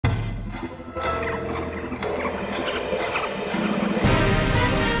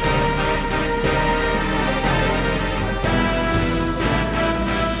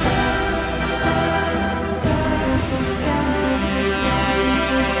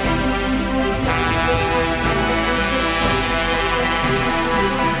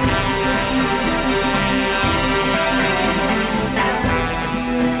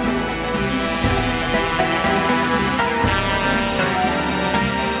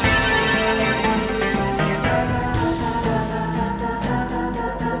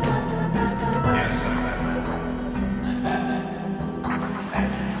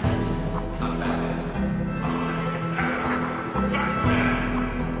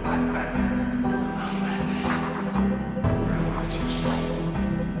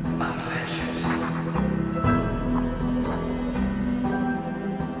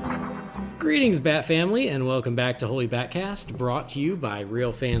Greetings, Bat family, and welcome back to Holy BatCast, brought to you by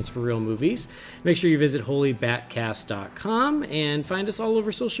Real Fans for Real Movies. Make sure you visit holybatcast.com and find us all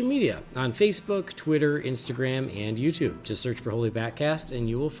over social media on Facebook, Twitter, Instagram, and YouTube. Just search for Holy BatCast and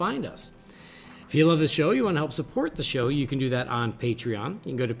you will find us. If you love the show, you want to help support the show, you can do that on Patreon.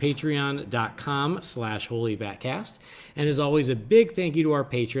 You can go to patreon.com/holybatcast. And as always, a big thank you to our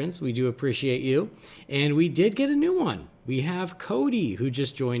patrons. We do appreciate you. And we did get a new one. We have Cody, who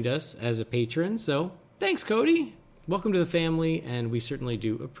just joined us as a patron. So thanks, Cody. Welcome to the family, and we certainly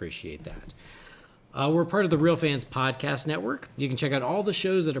do appreciate that. We're part of the Real Fans Podcast Network. You can check out all the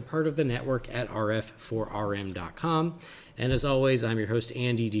shows that are part of the network at rf4rm.com. And as always, I'm your host,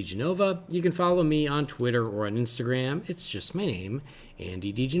 Andy DiGenova. You can follow me on Twitter or on Instagram. It's just my name,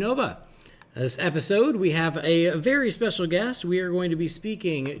 Andy DiGenova. This episode, we have a very special guest. We are going to be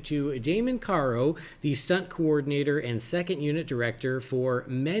speaking to Damon Caro, the stunt coordinator and second unit director for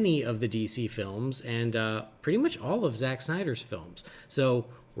many of the DC films and pretty much all of Zack Snyder's films. So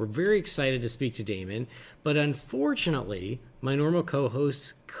we're very excited to speak to Damon, but unfortunately, my normal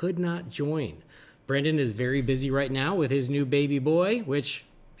co-hosts could not join. Brendan is very busy right now with his new baby boy, which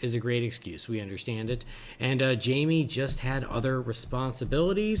is a great excuse. We understand it. And Jamie just had other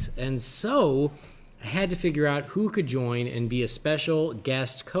responsibilities. And so I had to figure out who could join and be a special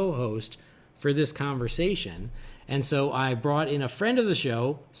guest co-host for this conversation. And so I brought in a friend of the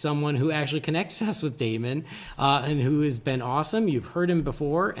show, someone who actually connected us with Damon and who has been awesome. You've heard him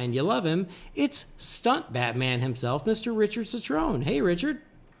before and you love him. It's Stunt Batman himself, Mr. Richard Cetrone. Hey, Richard.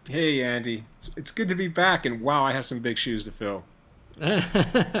 Hey, Andy. It's good to be back. And wow, I have some big shoes to fill.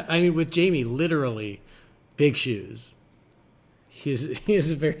 I mean, with Jamie, literally big shoes. He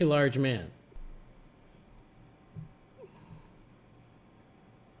is a very large man.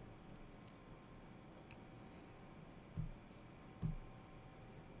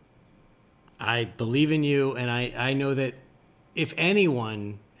 I believe in you, and I know that if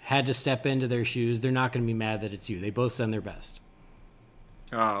anyone had to step into their shoes, they're not going to be mad that it's you. They both send their best.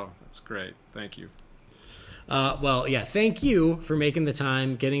 Oh, that's great. Thank you. Well, yeah, thank you for making the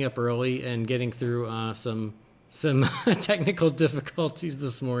time, getting up early, and getting through some technical difficulties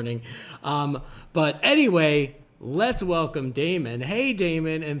this morning. But anyway, let's welcome Damon. Hey,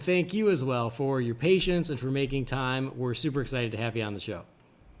 Damon, and thank you as well for your patience and for making time. We're super excited to have you on the show.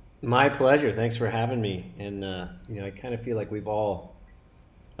 My pleasure. Thanks for having me. And, I kind of feel like we've all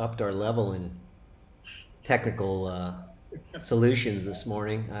upped our level in technical solutions this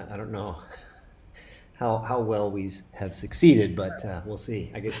morning. I don't know how well we have succeeded, but we'll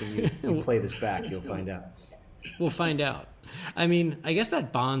see. I guess when you play this back, you'll find out. We'll find out. I mean, I guess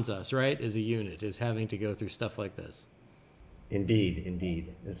that bonds us, right, as a unit, is having to go through stuff like this.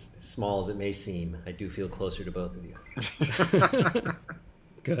 Indeed. As small as it may seem, I do feel closer to both of you.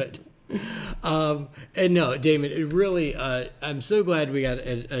 Good. And no, Damon, it really, I'm so glad we got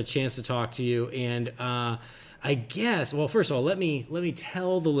a chance to talk to you. And I guess, well, first of all, let me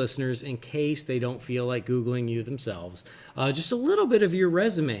tell the listeners, in case they don't feel like Googling you themselves, just a little bit of your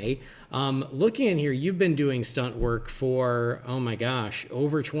resume. Looking in here, you've been doing stunt work for, oh my gosh,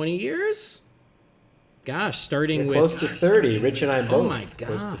 over 20 years? Gosh, starting with... Close to 30. Rich and I both. Oh my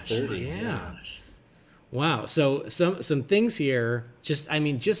gosh, close to 30. Yeah. Wow. So some things here, just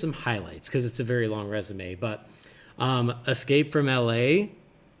some highlights, because it's a very long resume, but Escape from L.A.,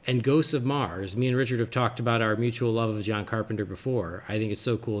 and Ghosts of Mars. Me and Richard have talked about our mutual love of John Carpenter before. I think it's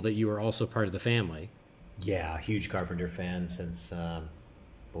so cool that you are also part of the family. Yeah, huge Carpenter fan since, I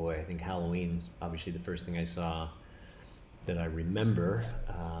think Halloween's obviously the first thing I saw that I remember.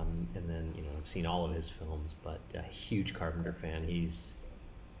 And then, I've seen all of his films, but a huge Carpenter fan. He's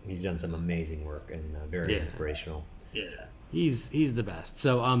done some amazing work and very inspirational. Yeah, he's the best.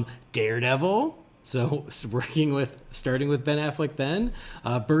 So Daredevil. So starting with Ben Affleck then,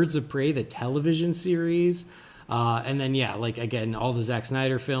 Birds of Prey, the television series, and then, again, all the Zack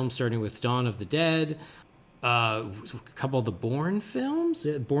Snyder films, starting with Dawn of the Dead, a couple of the Bourne films,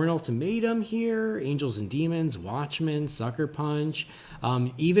 Bourne Ultimatum here, Angels and Demons, Watchmen, Sucker Punch,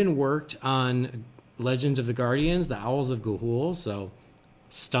 even worked on Legend of the Guardians, the Owls of Ga'Hoole, so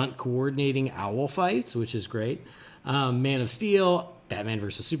stunt coordinating owl fights, which is great, Man of Steel, Batman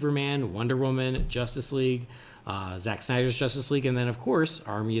vs. Superman, Wonder Woman, Justice League, Zack Snyder's Justice League, and then, of course,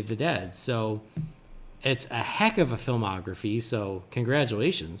 Army of the Dead. So it's a heck of a filmography, so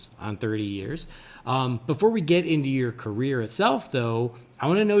congratulations on 30 years. Before we get into your career itself, though, I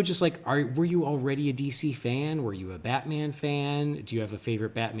want to know were you already a DC fan? Were you a Batman fan? Do you have a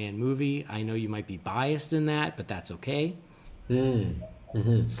favorite Batman movie? I know you might be biased in that, but that's okay.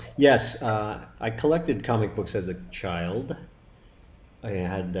 Mm-hmm. Yes, I collected comic books as a child.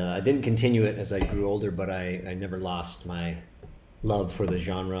 I didn't continue it as I grew older, but I never lost my love for the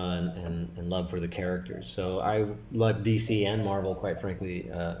genre and love for the characters. So I loved DC and Marvel, quite frankly.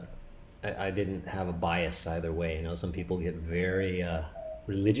 I didn't have a bias either way. You know, some people get very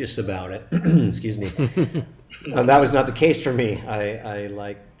religious about it. Excuse me. That was not the case for me. I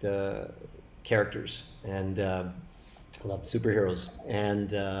liked characters and loved superheroes.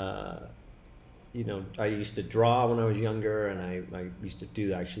 And you know, I used to draw when I was younger, and I used to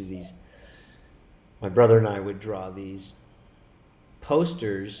do actually these. My brother and I would draw these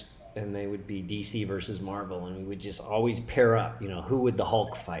posters, and they would be DC versus Marvel, and we would just always pair up. You know, who would the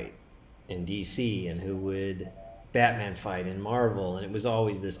Hulk fight in DC, and who would Batman fight in Marvel? And it was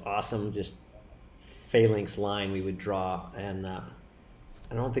always this awesome, just phalanx line we would draw. And I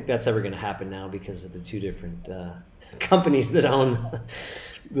don't think that's ever going to happen now because of the two different companies that own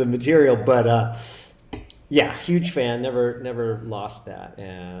the material. But yeah, huge fan. Never lost that.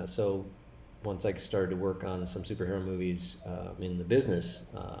 So once I started to work on some superhero movies in the business,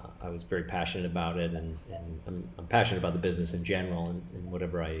 I was very passionate about it, and I'm passionate about the business in general and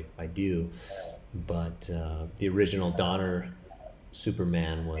whatever I do. But the original Donner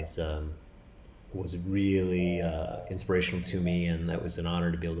Superman was really inspirational to me, and that was an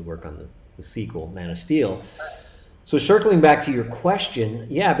honor to be able to work on the sequel, Man of Steel. So circling back to your question,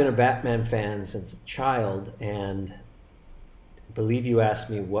 yeah, I've been a Batman fan since a child, and I believe you asked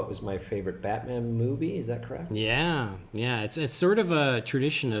me what was my favorite Batman movie. Is that correct? Yeah. It's sort of a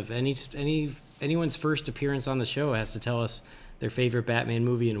tradition of anyone's first appearance on the show has to tell us their favorite Batman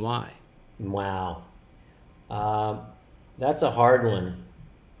movie and why. Wow, that's a hard one.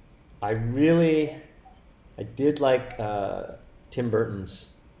 I did like Tim Burton's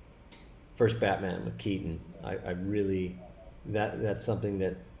first Batman with Keaton. I really that's something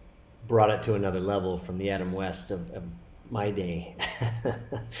that brought it to another level from the Adam West of my day.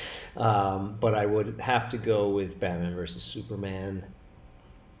 But I would have to go with Batman versus Superman,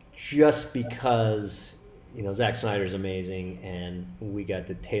 just because, you know, Zack Snyder's amazing, and we got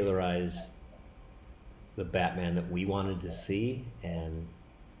to tailorize the Batman that we wanted to see, and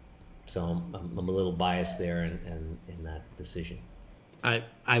so I'm a little biased there in that decision.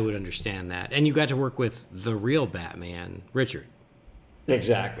 I would understand that. And you got to work with the real Batman, Richard.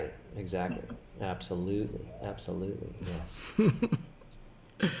 Exactly. Absolutely. Yes.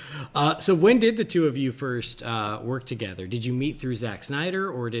 So when did the two of you first work together? Did you meet through Zack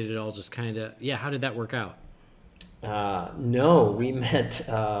Snyder, or did it all just kind of, how did that work out? No, we met,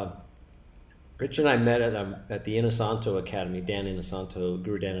 Rich and I met at the Inosanto Academy,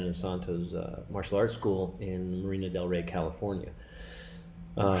 Guru Dan Inosanto's martial arts school in Marina del Rey, California.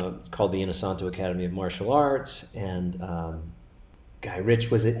 It's called the Inosanto Academy of Martial Arts, and Guy Rich,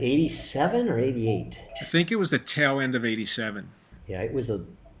 was it 87 or 88? I think it was the tail end of 87. Yeah, it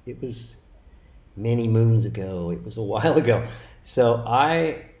was many moons ago. It was a while ago. So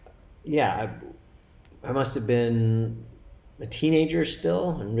I must have been a teenager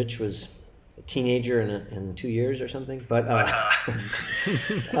still, and Rich was a teenager in 2 years or something. But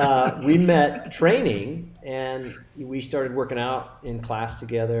we met training, and we started working out in class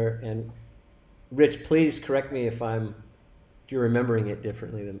together. And Rich, please correct me if you're remembering it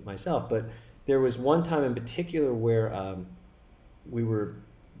differently than myself, but there was one time in particular where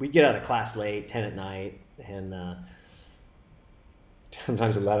we'd get out of class late, 10 at night, and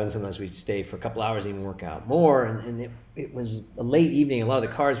sometimes 11, sometimes we'd stay for a couple hours and even work out more, and it was a late evening, a lot of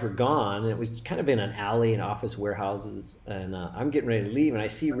the cars were gone, and it was kind of in an alley in office warehouses, and I'm getting ready to leave, and I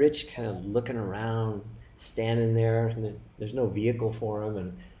see Rich kind of looking around, standing there, and there's no vehicle for him,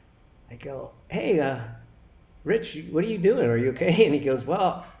 and I go, "Hey, Rich, what are you doing? Are you okay?" And he goes,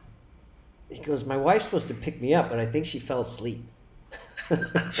 "My wife's supposed to pick me up, but I think she fell asleep."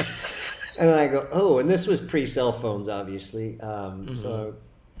 And I go, "Oh," and this was pre-cell phones, obviously. So,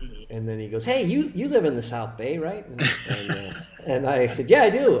 and then he goes, "Hey, you live in the South Bay, right?" And I said, "Yeah, I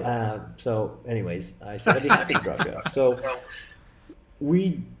do." So anyways, I said, "I'd be happy to drop you off." So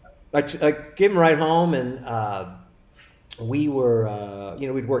I gave him a ride home, and we were,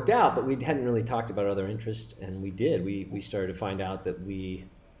 we'd worked out, but we hadn't really talked about other interests, and we did. We started to find out that we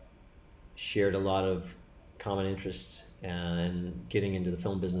shared a lot of common interests, and getting into the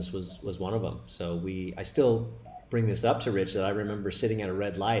film business was one of them. So I still bring this up to Rich, that I remember sitting at a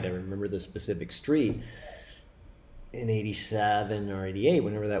red light. I remember the specific street in 87 or 88,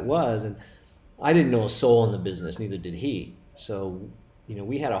 whenever that was, and I didn't know a soul in the business, neither did he. So,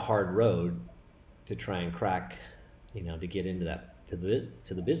 we had a hard road to try and crack, to get into that, to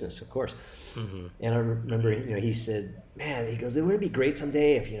the business, of course. Mm-hmm. And I remember, he said, "Man," he goes, "it would be great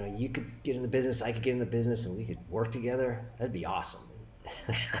someday if, you could get in the business, I could get in the business, and we could work together. That'd be awesome."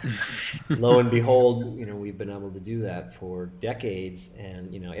 lo and behold, we've been able to do that for decades.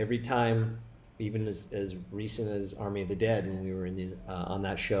 And, every time, even as recent as Army of the Dead, when we were on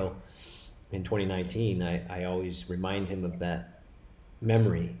that show in 2019, I always remind him of that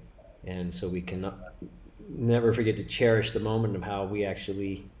memory. And so we can never forget to cherish the moment of how we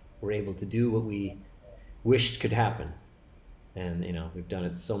actually were able to do what we wished could happen. And, we've done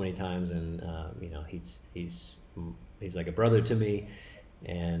it so many times, and, he's like a brother to me,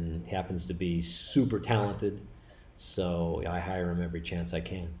 and he happens to be super talented. So I hire him every chance I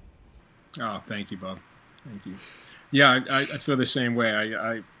can. Oh, thank you, Bob. Thank you. Yeah, I feel the same way.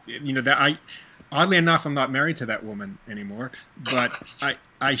 Oddly enough, I'm not married to that woman anymore, but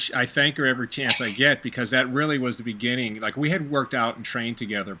I thank her every chance I get, because that really was the beginning. Like, we had worked out and trained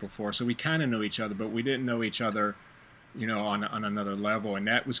together before, so we kind of knew each other, but we didn't know each other, on another level, and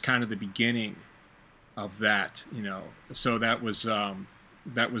that was kind of the beginning of that. So that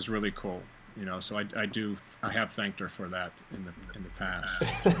was really cool. So I have thanked her for that in the past.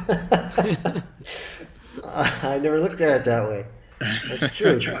 I never looked at it that way. That's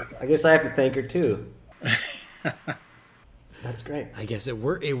true. I guess I have to thank her too. That's great. I guess it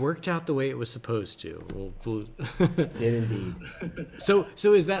worked out the way it was supposed to. It did indeed.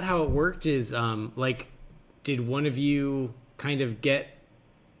 So is that how it worked? Is did one of you kind of get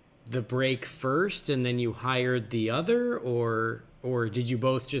the break first and then you hired the other, or did you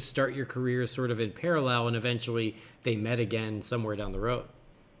both just start your careers sort of in parallel and eventually they met again somewhere down the road?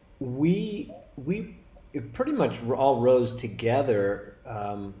 We pretty much all rose together.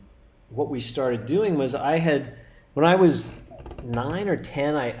 What we started doing was when I was 9 or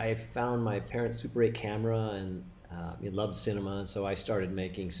 10, I found my parents' Super 8 camera, and we loved cinema, and so I started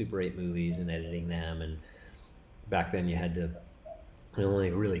making Super 8 movies and editing them. And back then you had to, the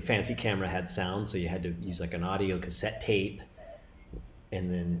only really fancy camera had sound, so you had to use like an audio cassette tape and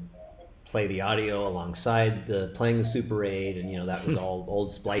then play the audio alongside playing the Super 8, and that was all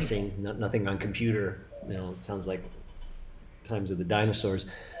old splicing, nothing on computer. It sounds like times of the dinosaurs.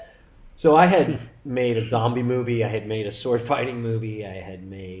 So I had made a zombie movie, I had made a sword fighting movie, I had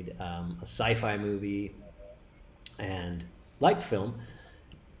made a sci-fi movie, and liked film,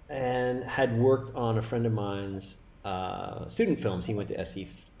 and had worked on a friend of mine's student films. He went to SE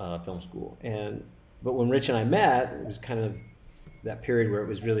film school, but when Rich and I met, it was kind of that period where it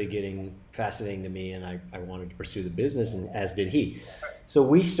was really getting fascinating to me, and I wanted to pursue the business, and as did he. So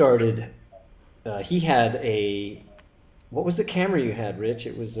we started. He had what was the camera you had, Rich?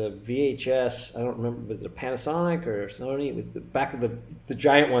 It was a VHS. I don't remember. Was it a Panasonic or Sony? It was the back of the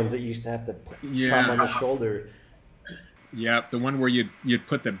giant ones that you used to have to pop on the shoulder. Yeah, the one where you'd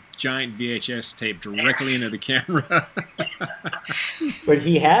put the giant VHS tape directly into the camera. But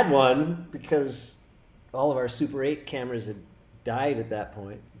he had one because all of our Super 8 cameras had died at that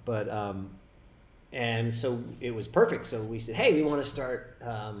point. But and so it was perfect. So we said, hey, we want to start.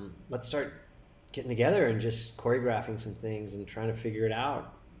 Let's start getting together and just choreographing some things and trying to figure it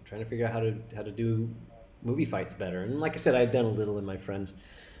out. Trying to figure out how to do movie fights better. And like I said, I'd done a little in my friends.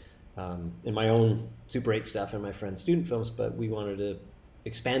 In my own Super 8 stuff and my friends' student films, but we wanted to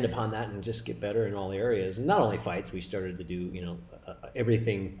expand upon that and just get better in all areas. And not only fights, we started to do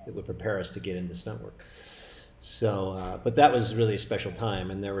everything that would prepare us to get into stunt work. So, but that was really a special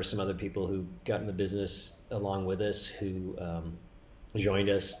time, and there were some other people who got in the business along with us who joined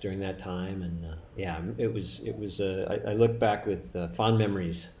us during that time, and it was. I look back with fond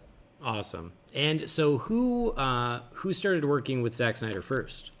memories. Awesome. And so, who started working with Zack Snyder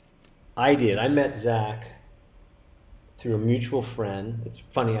first? I did. I met Zach through a mutual friend. It's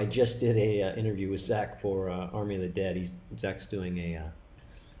funny. I just did a interview with Zach for Army of the Dead. Zach's doing a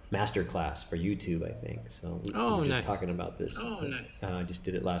master class for YouTube, I think. So we were just talking about this. Oh, nice. I just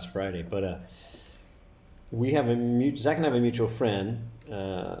did it last Friday. But we have Zach and I have a mutual friend,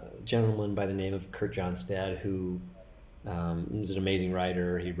 a gentleman by the name of Kurt Johnstad, who is an amazing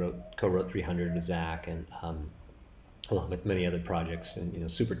writer. He co-wrote 300 with Zach, and along with many other projects,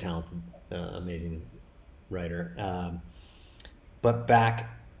 and super talented, amazing writer. But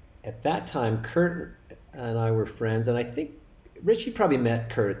back at that time, Kurt and I were friends, and I think Rich, you probably met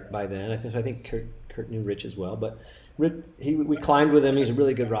Kurt by then. I think Kurt knew Rich as well. But we climbed with him. He's a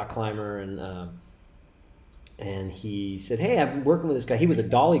really good rock climber, and he said, "Hey, I'm working with this guy." He was a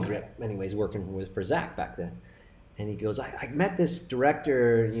dolly grip, anyways, working for Zach back then. And he goes, I met this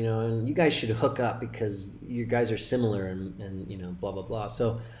director, and you guys should hook up because you guys are similar, and blah, blah, blah.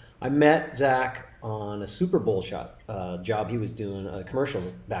 So I met Zach on a Super Bowl job he was doing,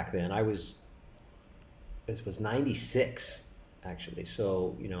 commercials back then. This was 96, actually.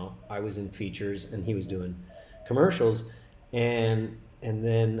 So, I was in features and he was doing commercials. And And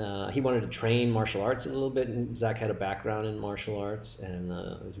then he wanted to train martial arts a little bit, and Zach had a background in martial arts and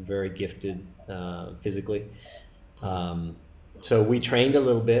was very gifted physically. So we trained a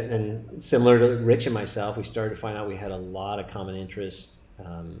little bit, and similar to Rich and myself, we started to find out we had a lot of common interest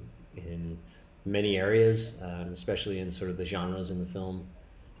in many areas, especially in sort of the genres in the film,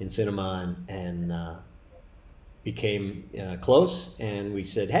 in cinema, and became close. And we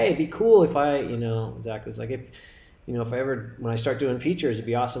said, hey, it'd be cool if Zach was like, if I ever, when I start doing features, it'd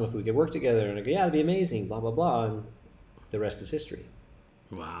be awesome if we could work together. And I go, yeah, it'd be amazing, blah, blah, blah. And the rest is history.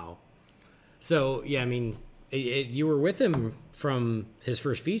 Wow. So, yeah, I mean, you were with him from his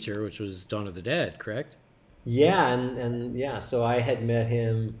first feature, which was Dawn of the Dead, correct? Yeah, and yeah, so I had met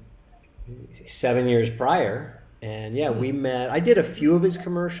him 7 years prior. And yeah, we met, I did a few of his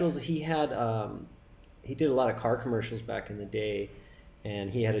commercials. He did a lot of car commercials back in the day. And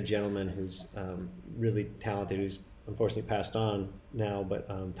he had a gentleman who's really talented, who's unfortunately passed on now, but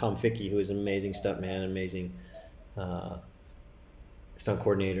Tom Fickey, who is an amazing stunt man, amazing stunt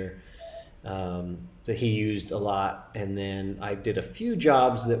coordinator, that he used a lot. And then I did a few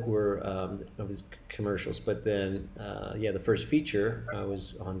jobs that were of his commercials, but then, the first feature, I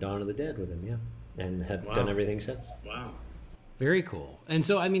was on Dawn of the Dead with him, yeah, and have done everything since. Wow. Very cool. And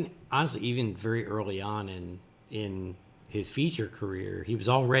so, I mean, honestly, even very early on in his feature career, he was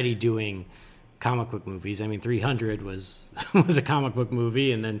already doing comic book movies. I mean, 300 was a comic book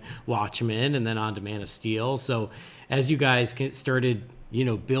movie, and then Watchmen, and then on to Man of Steel. So as you guys started,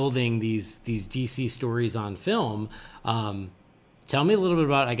 building these DC stories on film, tell me a little bit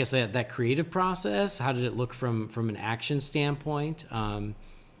about, I guess, that creative process. How did it look from an action standpoint?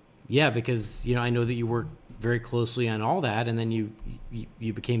 Because, I know that you worked very closely on all that, and then you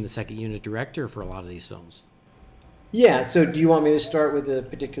became the second unit director for a lot of these films. Yeah, so do you want me to start with a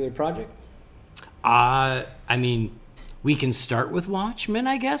particular project? I mean, we can start with Watchmen,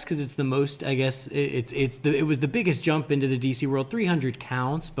 I guess, because it's the most, I guess, it was the biggest jump into the DC world. 300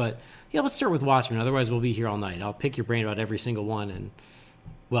 counts, but yeah, let's start with Watchmen. Otherwise, we'll be here all night. I'll pick your brain about every single one, and,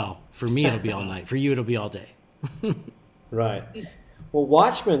 well, for me, it'll be all night. For you, it'll be all day. Right. Well,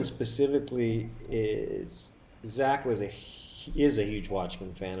 Watchmen specifically Zach is a huge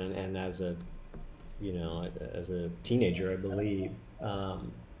Watchmen fan, and as a teenager, I believe.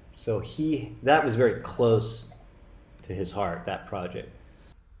 So that was very close to his heart, that project.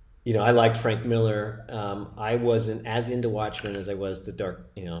 I liked Frank Miller. I wasn't as into Watchmen as I was to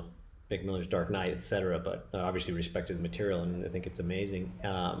Frank Miller's Dark Knight, etc. But obviously respected the material, and I think it's amazing.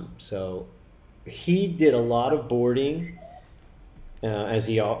 So he did a lot of boarding, as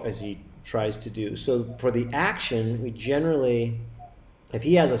he tries to do. So for the action, we generally, if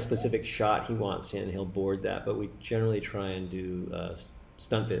he has a specific shot he wants in, he'll board that. But we generally try and do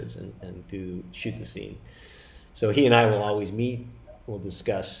stunt viz and shoot the scene. So he and I will always meet. We'll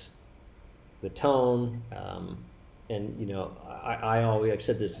discuss the tone, and I've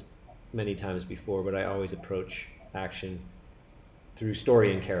said this many times before, but I always approach action through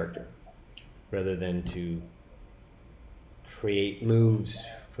story and character, rather than to create moves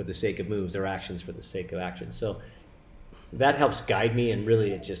for the sake of moves or actions for the sake of action. So that helps guide me, and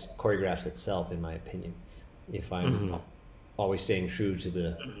really it just choreographs itself, in my opinion, if I'm always staying true to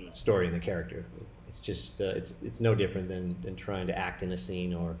the story and the character. It's just it's no different than trying to act in a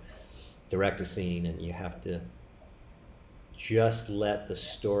scene or direct a scene, and you have to just let the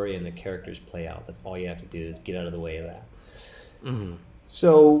story and the characters play out. That's all you have to do, is get out of the way of that.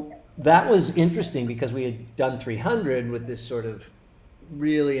 So that was interesting, because we had done 300 with this sort of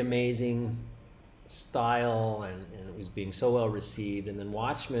really amazing style, and it was being so well received. And then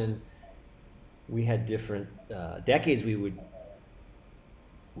Watchmen, we had different decades we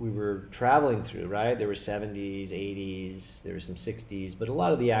were traveling through, right? There were 70s, 80s, there were some 60s, but a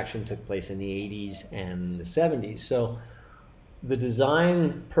lot of the action took place in the 80s and the 70s. So the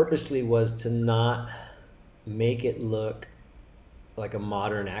design purposely was to not make it look like a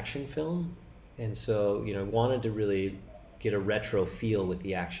modern action film. And so, wanted to really get a retro feel with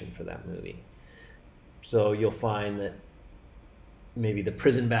the action for that movie. So you'll find that maybe the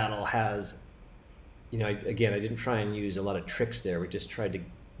prison battle has, I didn't try and use a lot of tricks there. We just tried to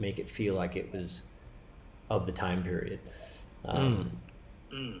make it feel like it was of the time period.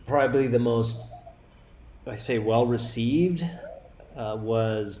 Probably the most, I say, well-received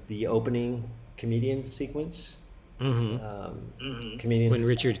was the opening comedian sequence. Comedian when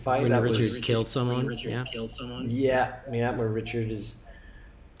Richard killed someone. Yeah, where Richard is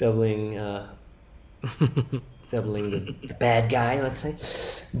doubling the bad guy, let's say.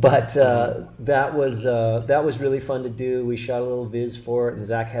 But that was really fun to do. We shot a little viz for it, and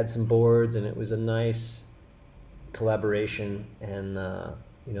Zach had some boards, and it was a nice collaboration, and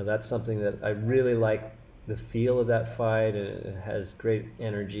that's something that I really like. The feel of that fight, it has great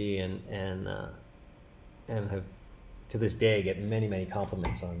energy, and have to this day get many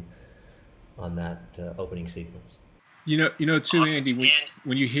compliments on that opening sequence. Too, awesome. Andy,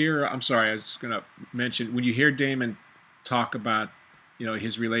 when you hear, I'm sorry, I was going to mention, when you hear Damon talk about,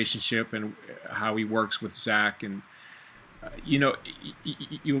 his relationship and how he works with Zach, and you'll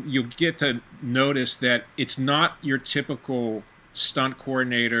get to notice that it's not your typical stunt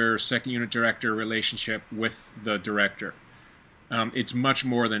coordinator, second unit director relationship with the director. It's much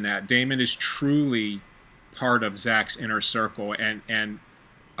more than that. Damon is truly part of Zach's inner circle and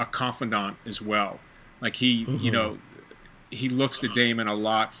a confidant as well. Like he, he looks to Damon a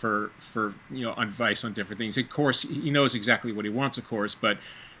lot for advice on different things. Of course, he knows exactly what he wants, of course, but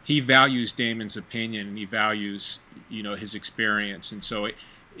he values Damon's opinion, and he values, his experience. And so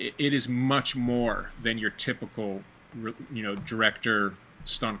it is much more than your typical, director,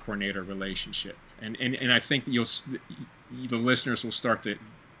 stunt coordinator relationship. And I think that the listeners will start to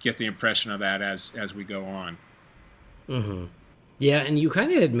get the impression of that as we go on. Mm-hmm. Yeah, and you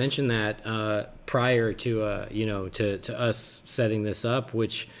kind of had mentioned that prior to to us setting this up,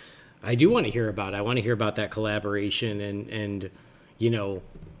 which I do want to hear about. I want to hear about that collaboration and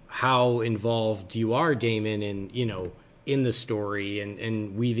how involved you are, Damon, and in the story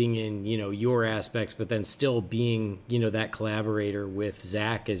and weaving in your aspects, but then still being that collaborator with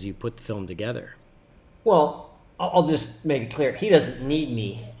Zach as you put the film together. Well, I'll just make it clear, he doesn't need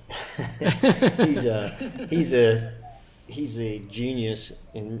me. He's a genius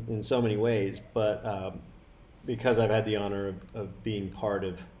in so many ways, but because I've had the honor of being part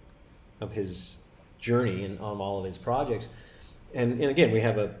of his journey and on all of his projects, and again we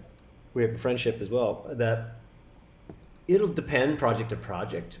have a friendship as well, that it'll depend project to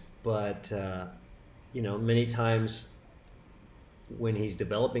project, but many times when he's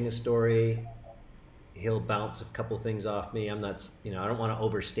developing a story, he'll bounce a couple things off me. I'm not, I don't want to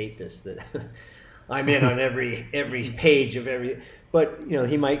overstate this, that I'm in on every page of every, but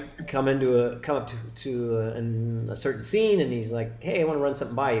he might come up to a certain scene, and he's like, hey, I want to run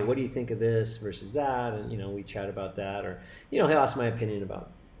something by you. What do you think of this versus that? And we chat about that, or he'll ask my opinion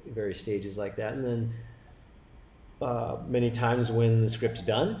about various stages like that. And then many times when the script's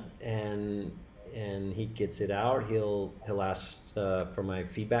done and he gets it out, he'll ask for my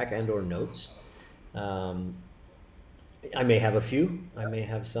feedback and or notes. I may have a few, I may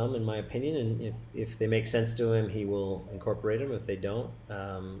have some in my opinion, and if they make sense to him, he will incorporate them. If they don't,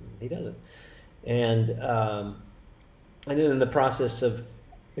 he doesn't. And then in the process of,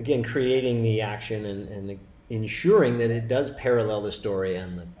 again, creating the action and ensuring that it does parallel the story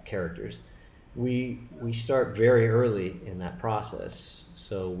and the characters, we start very early in that process.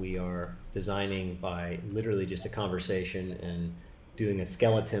 So we are designing by literally just a conversation and doing a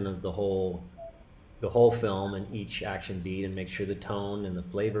skeleton of the whole film and each action beat, and make sure the tone and the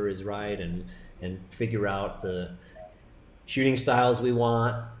flavor is right, and figure out the shooting styles we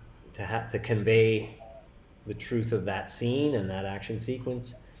want to convey the truth of that scene and that action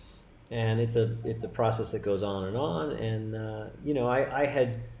sequence. And it's a process that goes on. And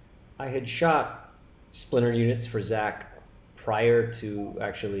I had shot splinter units for Zach prior to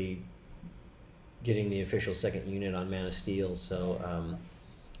actually getting the official second unit on Man of Steel, so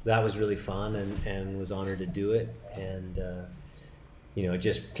that was really fun, and was honored to do it. And it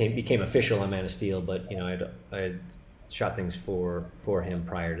just became official on Man of Steel, but I had shot things for him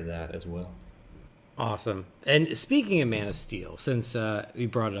prior to that as well. Awesome. And speaking of Man of Steel, since we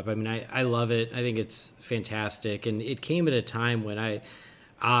brought it up, I mean, I love it. I think it's fantastic, and it came at a time when I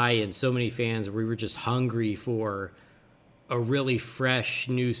and so many fans, we were just hungry for a really fresh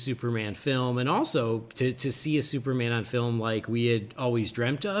new Superman film, and also to see a Superman on film like we had always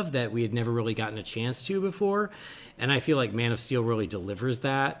dreamt of, that we had never really gotten a chance to before. And I feel like Man of Steel really delivers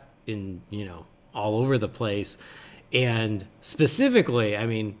that in, all over the place. And specifically, I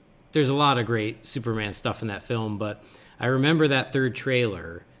mean, there's a lot of great Superman stuff in that film, but I remember that third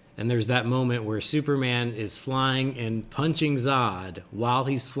trailer, and there's that moment where Superman is flying and punching Zod while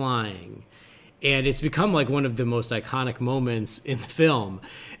he's flying. And it's become like one of the most iconic moments in the film.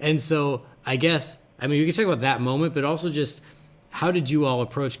 And so I guess, I mean, we can talk about that moment, but also just how did you all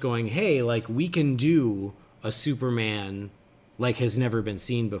approach going, hey, like we can do a Superman like has never been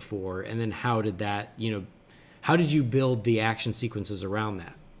seen before? And then how did that, how did you build the action sequences around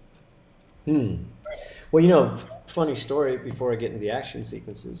that? Well, funny story before I get into the action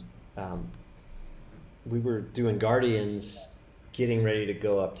sequences. We were doing Guardians, getting ready to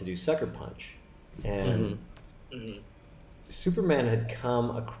go up to do Sucker Punch. And Superman had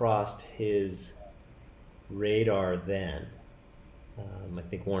come across his radar then. I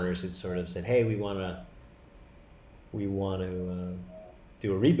think Warner's had sort of said, "Hey, we want to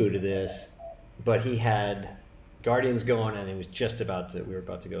do a reboot of this," but he had Guardians going, and it was just we were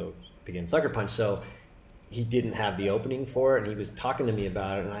about to go begin Sucker Punch, so he didn't have the opening for it, and he was talking to me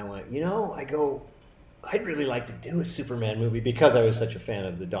about it, and I went, I'd really like to do a Superman movie, because I was such a fan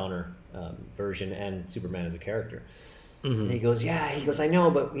of the Donner version and Superman as a character. Mm-hmm. And he goes, I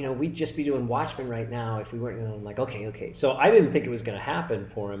know, but we'd just be doing Watchmen right now if we weren't. And I'm like, okay. So I didn't think it was going to happen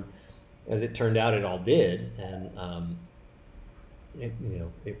for him. As it turned out, it all did, and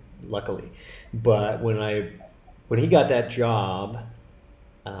luckily. But when he got that job,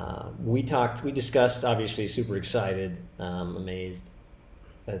 we discussed. Obviously, super excited, amazed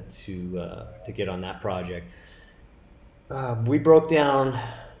to get on that project. We broke down.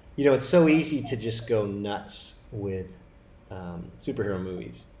 It's so easy to just go nuts with superhero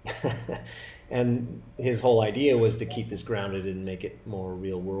movies. And his whole idea was to keep this grounded and make it more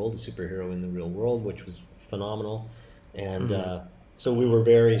real world, a superhero in the real world, which was phenomenal. And so we were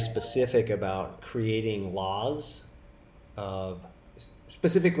very specific about creating laws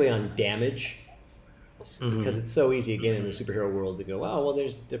specifically on damage, because it's so easy again in the superhero world to go, oh, well,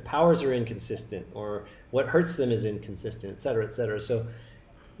 their powers are inconsistent, or what hurts them is inconsistent, et cetera, et cetera. So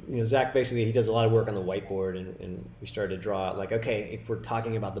Zach basically, he does a lot of work on the whiteboard, and we started to draw out, like, okay, if we're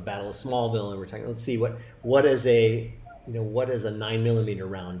talking about the Battle of Smallville, and we're talking, let's see what does a 9mm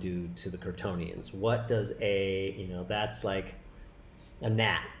round do to the Kryptonians? What does that's like a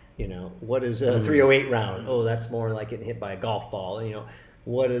gnat? What is a 308 round? Oh, that's more like getting hit by a golf ball.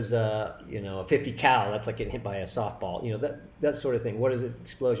 What is a 50 cal? That's like getting hit by a softball. That sort of thing. What is an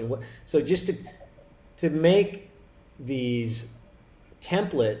explosion? So just to make these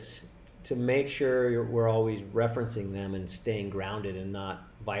templates, to make sure we're always referencing them and staying grounded and not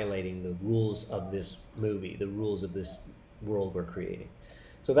violating the rules of this movie, the rules of this world we're creating.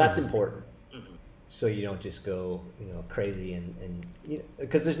 So that's important. So you don't just go crazy and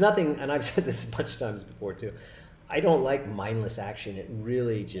because there's nothing, and I've said this a bunch of times before too, I don't like mindless action. It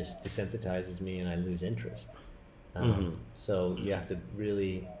really just desensitizes me and I lose interest. So you have to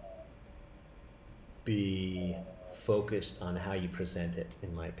really be focused on how you present it,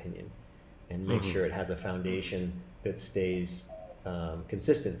 in my opinion, and make sure it has a foundation that stays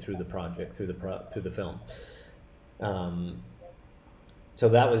consistent through the project, through the film. So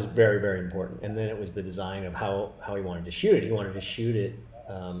that was very, very important. And then it was the design of how he wanted to shoot it. He wanted to shoot it,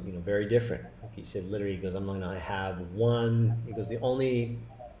 very different. Like he said, literally, he goes, I'm going to have one. He goes, the only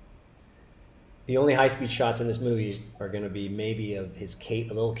high-speed shots in this movie are going to be maybe of his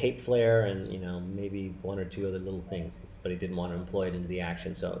cape, a little cape flare, and maybe one or two other little things. But he didn't want to employ it into the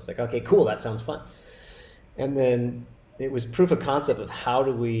action, so it's like, okay, cool, that sounds fun. And then it was proof of concept of how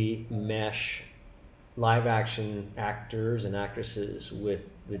do we mesh live-action actors and actresses with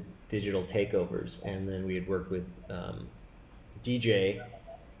the digital takeovers. And then we had worked with DJ,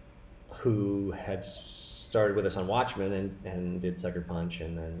 who had started with us on Watchmen and did Sucker Punch,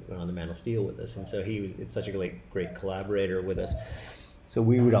 and then went on to Man of Steel with us. And so it's such a great collaborator with us. So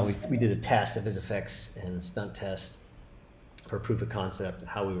we did a test of his effects and stunt test for proof of concept,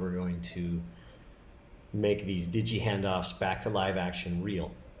 how we were going to make these digi handoffs back to live action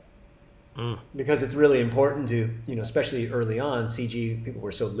real. Because it's really important to, especially early on, CG, people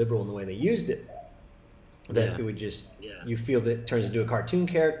were so liberal in the way they used it, that it would just, you feel that it turns into a cartoon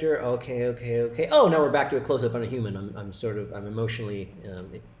character. Okay. Oh, now we're back to a close-up on a human. I'm emotionally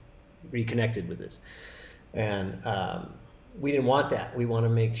reconnected with this. And we didn't want that. We want to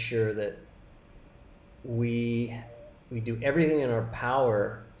make sure that we do everything in our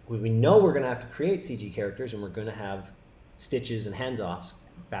power. We know we're going to have to create CG characters, and we're going to have stitches and handoffs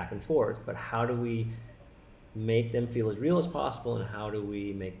back and forth, but how do we make them feel as real as possible, and how do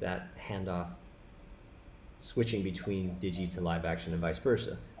we make that handoff switching between digi to live action and vice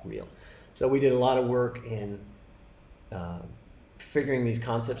versa real? So we did a lot of work in figuring these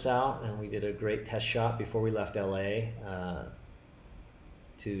concepts out, and we did a great test shot before we left LA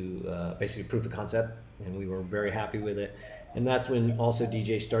to basically proof of concept, and we were very happy with it. And that's when also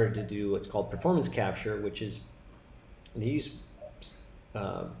DJ started to do what's called performance capture, which is they use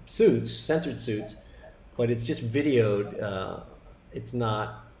suits, censored suits, but it's just videoed. It's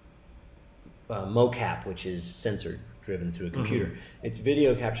not mocap, which is censored, driven through a computer. It's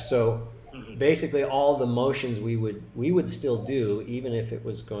video capture. So basically, all the motions we would still do, even if it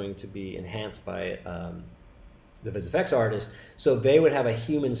was going to be enhanced by the VFX artist. So they would have a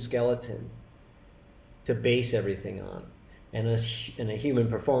human skeleton to base everything on, and a human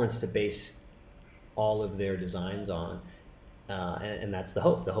performance to base all of their designs on. And that's the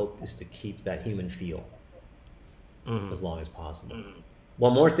hope. The hope is to keep that human feel. as long as possible.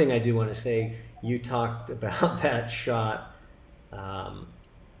 One more thing I do want to say, you talked about that shot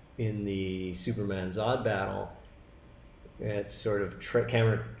in the Superman Zod battle. It's sort of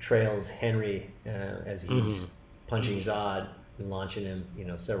camera trails Henry as he's punching Zod and launching him,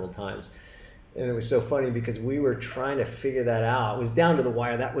 several times. And it was so funny because we were trying to figure that out. It was down to the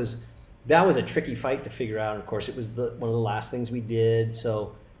wire. That was a tricky fight to figure out. And of course, it was one of the last things we did.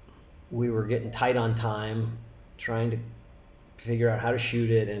 So we were getting tight on time, trying to figure out how to shoot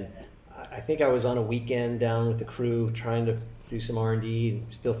it. And I think I was on a weekend down with the crew trying to do some R&D and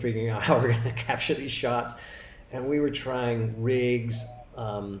still figuring out how we're going to capture these shots. And we were trying rigs,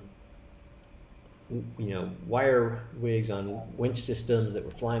 wire rigs on winch systems that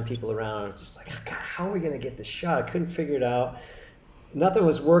were flying people around. It's just like, God, how are we going to get this shot? I couldn't figure it out. Nothing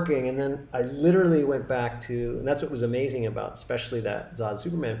was working. And then I literally went back to, and that's what was amazing about especially that Zod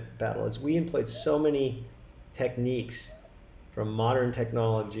Superman battle, is we employed so many techniques from modern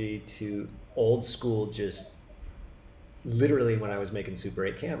technology to old school, just literally when I was making Super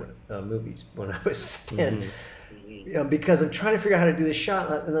 8 camera movies when I was 10. Because I'm trying to figure out how to do this shot.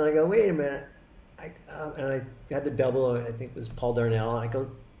 And then I go, wait a minute. And I had the double, I think it was Paul Darnell. And I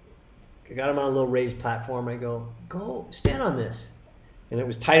got him on a little raised platform. I go stand on this. And it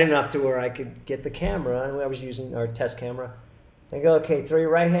was tight enough to where I could get the camera. And I was using our test camera. I go, okay, throw your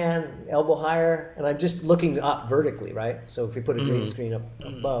right hand, elbow higher. And I'm just looking up vertically, right? So if we put a green screen up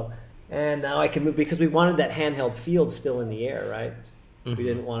above. And now I can move, because we wanted that handheld feel still in the air, right? We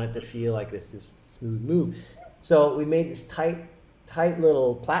didn't want it to feel like this is smooth move. So we made this tight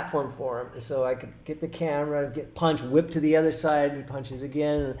little platform for him, so I could get the camera, get punch, whip to the other side, and he punches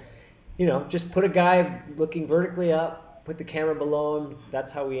again. And, just put a guy looking vertically up, put the camera below him.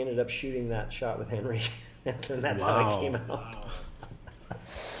 That's how we ended up shooting that shot with Henry, and that's how it came out. Wow.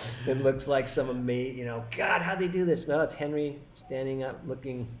 It looks like some amazing, God, how'd they do this? No, it's Henry standing up,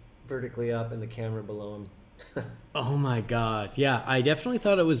 looking vertically up, and the camera below him. Oh my God. Yeah, I definitely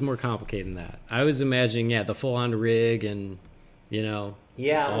thought it was more complicated than that. I was imagining, the full-on rig and,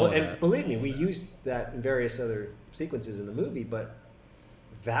 Yeah, well, and believe me, we used that in various other sequences in the movie, but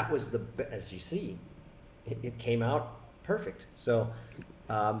that was as you see, it came out perfect. So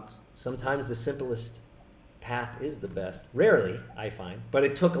sometimes the simplest path is the best. Rarely, I find. But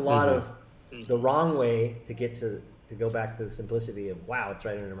it took a lot of the wrong way to get to go back to the simplicity of, wow, it's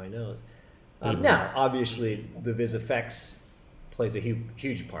right under my nose. Now, obviously, the VisFX plays a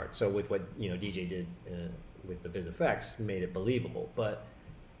huge part. So with what DJ did with the VisFX, made it believable. But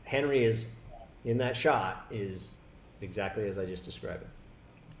Henry is in that shot is exactly as I just described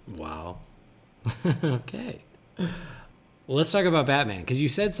it. Wow. Okay. Well, let's talk about Batman, because you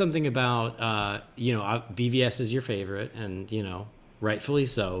said something about BVS is your favorite, and rightfully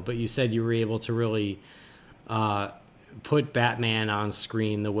so. But you said you were able to really put Batman on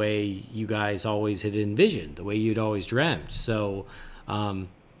screen the way you guys always had envisioned, the way you'd always dreamt. So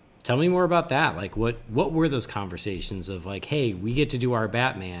tell me more about that. Like, what were those conversations of, like, hey, we get to do our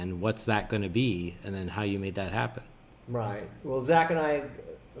Batman, what's that going to be, and then how you made that happen? Right. Well, Zach and I,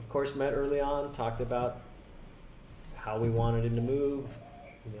 of course, met early on, talked about how we wanted him to move,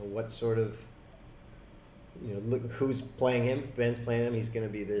 what sort of, look, who's playing him. Ben's playing him. He's going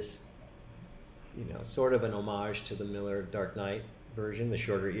to be this, sort of an homage to the Miller Dark Knight version, the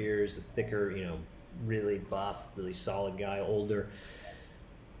shorter ears, the thicker, really buff, really solid guy, older.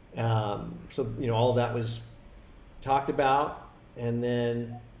 So, all of that was talked about. And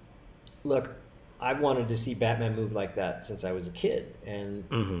then, look, I wanted to see Batman move like that since I was a kid.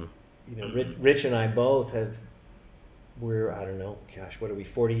 And, Rich and I both we're, I don't know, gosh, what are we,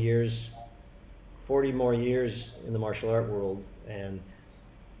 40 more years in the martial art world. And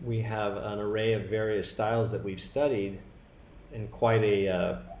we have an array of various styles that we've studied, and quite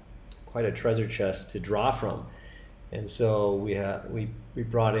a treasure chest to draw from. And so we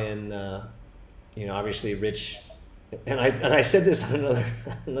brought in, obviously Rich, and I said this on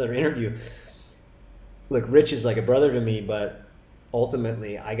another interview. Look, Rich is like a brother to me, but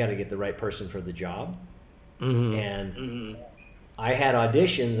ultimately I got to get the right person for the job. And I had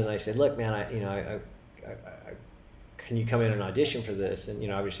auditions, and I said, look, man, I can you come in and audition for this?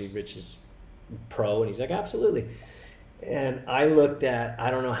 And obviously Rich is pro, and he's like, absolutely. And I looked at, I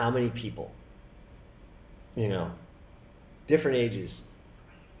don't know how many people, different ages.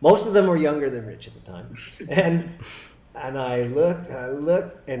 Most of them were younger than Rich at the time. And I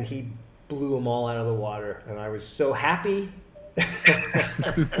looked, and he blew them all out of the water. And I was so happy,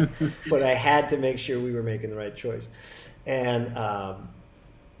 but I had to make sure we were making the right choice. And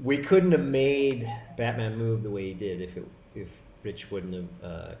we couldn't have made Batman move the way he did if Rich wouldn't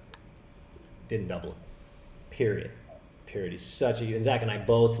have didn't double Period. He's such a, and Zach and I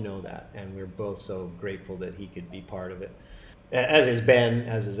both know that, and we're both so grateful that he could be part of it. As is Ben,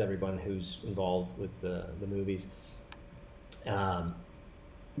 as is everyone who's involved with the movies.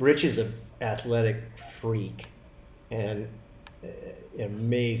 Rich is an athletic freak and an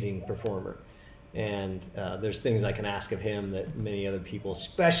amazing performer. And there's things I can ask of him that many other people,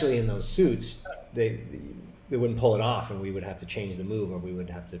 especially in those suits, they wouldn't pull it off, and we would have to change the move, or we would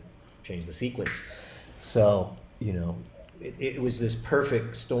have to change the sequence. So, you know, it was this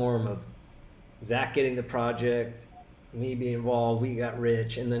perfect storm of Zach getting the project, me being involved, we got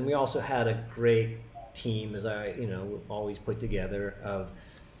Rich, and then we also had a great team, as I, you know, always put together, of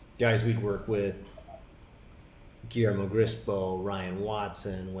guys we'd work with: Guillermo Grispo, Ryan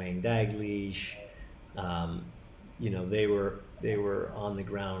Watson, Wayne Daglish. You know, they were on the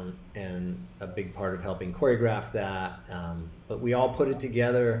ground and a big part of helping choreograph that. But we all put it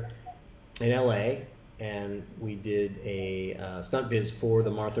together in LA, and we did a stunt viz for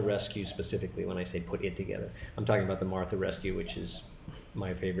the Martha Rescue specifically. When I say put it together, I'm talking about the Martha Rescue, which is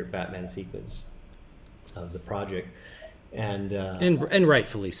my favorite Batman sequence of the project. And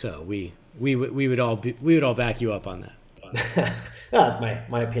rightfully so. We would all back you up on that. That's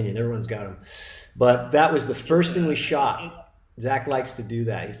my opinion. Everyone's got them. But that was the first thing we shot. Zach likes to do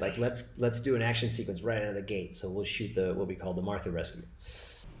that. He's like, let's do an action sequence right out of the gate. So we'll shoot what we call the Martha Rescue.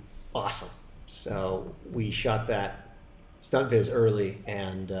 Awesome. So we shot that stunt viz early,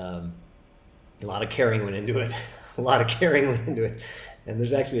 and a lot of caring went into it. And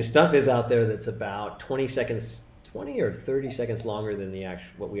there's actually a stunt viz out there that's about 20 or 30 seconds longer than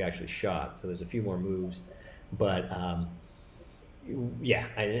what we actually shot. So there's a few more moves, but yeah.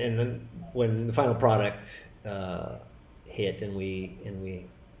 And then when the final product hit, and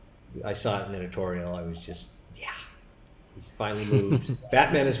I saw it in editorial, I was just, yeah, he's finally moved.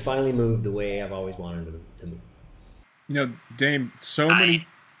 Batman has finally moved the way I've always wanted him to move. You know, Dame, so many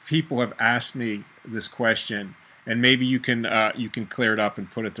people have asked me this question, and maybe you can clear it up and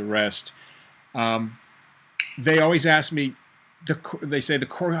put it to rest. They always ask me, they say the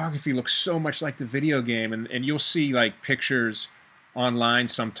choreography looks so much like the video game, and you'll see like pictures online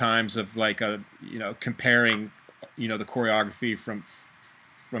sometimes of like comparing, you know, the choreography from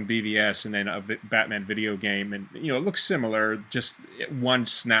BVS and then a Batman video game, and you know, it looks similar, just one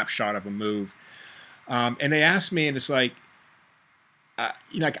snapshot of a move. And they asked me, and it's like,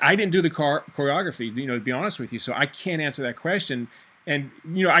 you know, like, I didn't do the choreography, you know, to be honest with you, so I can't answer that question. And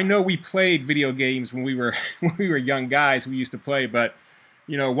you know, I know we played video games when we were young guys. We used to play, but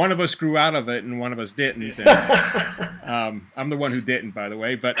you know, one of us grew out of it and one of us didn't. And, I'm the one who didn't, by the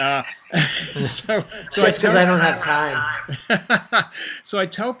way. But so because I don't have time. So I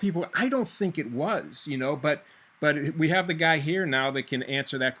tell people I don't think it was, you know, but we have the guy here now that can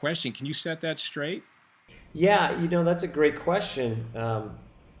answer that question. Can you set that straight? Yeah, you know, that's a great question. Well,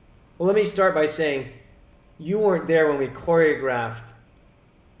 let me start by saying you weren't there when we choreographed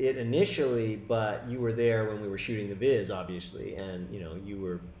it initially, but you were there when we were shooting the viz, obviously, and you know, you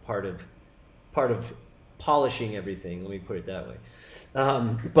were part of polishing everything. Let me put it that way.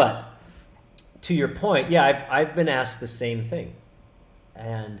 But to your point, yeah, I've been asked the same thing,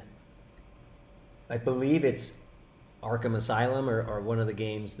 and I believe it's Arkham Asylum or one of the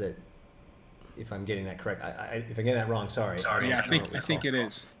games that, if I'm getting that correct, if I'm getting that wrong, sorry. Yeah, I think it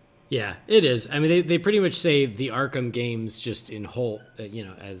is. Yeah, it is. I mean, they pretty much say the Arkham games just in whole, you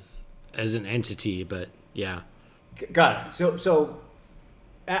know, as an entity. But yeah, got it. So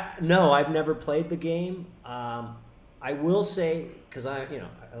no, I've never played the game. I will say, because I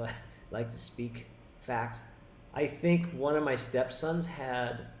like to speak facts. I think one of my stepsons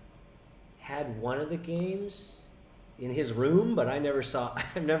had one of the games in his room, but I never saw.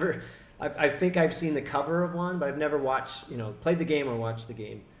 I think I've seen the cover of one, but I've never watched, played the game or watched the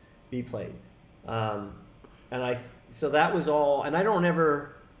game be played. So that was all, and I don't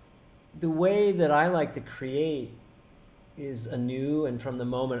ever, the way that I like to create is anew and from the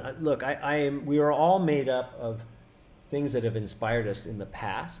moment. Look, we are all made up of things that have inspired us in the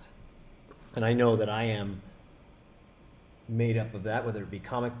past, and I know that I am made up of that, whether it be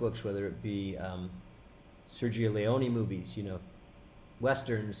comic books, whether it be Sergio Leone movies,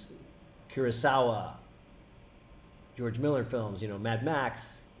 Westerns, Kurosawa, George Miller films, Mad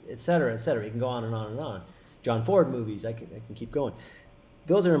Max, et cetera, et cetera. You can go on and on and on. John Ford movies, I can keep going.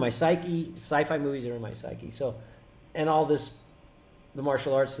 Those are in my psyche. Sci-fi movies are in my psyche. So, and all this, the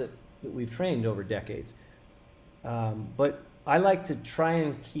martial arts that we've trained over decades. But I like to try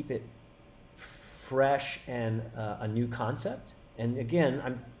and keep it fresh and a new concept. And again,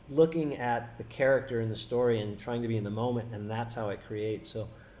 I'm looking at the character in the story and trying to be in the moment, and that's how I create. So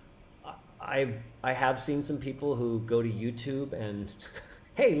I have seen some people who go to YouTube and,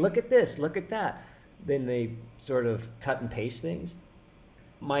 hey, look at this, look at that. Then they sort of cut and paste things.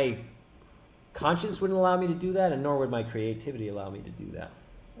 My conscience wouldn't allow me to do that, and nor would my creativity allow me to do that.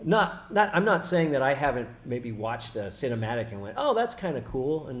 I'm not saying that I haven't maybe watched a cinematic and went, oh, that's kind of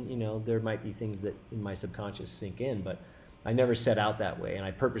cool, and there might be things that in my subconscious sink in, but I never set out that way, and I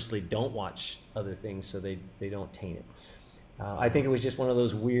purposely don't watch other things so they don't taint it. I think it was just one of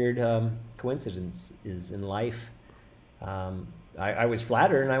those weird coincidences in life. I was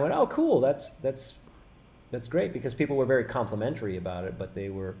flattered, and I went, oh, cool, that's great, because people were very complimentary about it, but they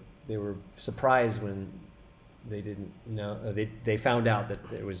were surprised when they didn't know. They found out that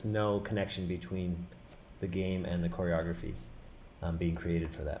there was no connection between the game and the choreography being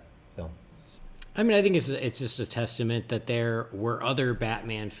created for that film. I mean, I think it's just a testament that there were other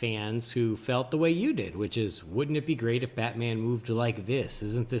Batman fans who felt the way you did, which is, wouldn't it be great if Batman moved like this?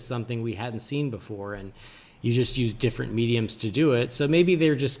 Isn't this something we hadn't seen before? And you just use different mediums to do it. So maybe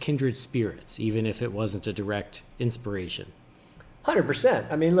they're just kindred spirits, even if it wasn't a direct inspiration.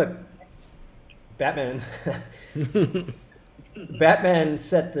 100%. I mean, look, Batman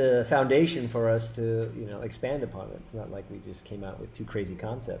set the foundation for us to, expand upon it. It's not like we just came out with two crazy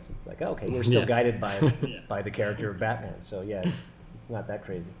concepts. It's like, okay, we're still guided by the character of Batman. So yeah, it's not that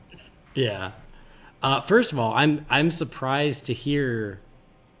crazy. Yeah. First of all, I'm surprised to hear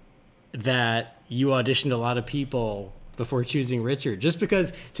that you auditioned a lot of people before choosing Richard. Just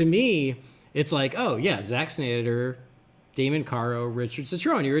because to me, it's like, oh yeah, Zack Snyder, Damon Caro, Richard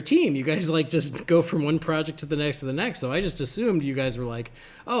Cetrone, you're a team. You guys just go from one project to the next to the next. So I just assumed you guys were like,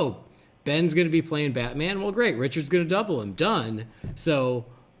 oh, Ben's going to be playing Batman. Well, great. Richard's going to double him. Done. So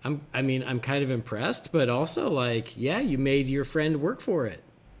I'm kind of impressed, but also you made your friend work for it.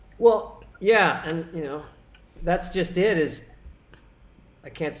 Well, yeah. And that's just it is, I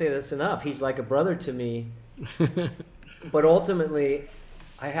can't say that's enough. He's like a brother to me, but ultimately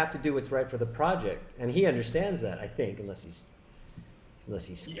I have to do what's right for the project, and he understands that, I think, unless he's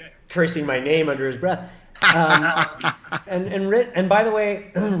cursing my name under his breath. And by the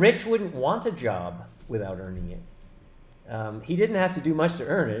way, Rich wouldn't want a job without earning it. He didn't have to do much to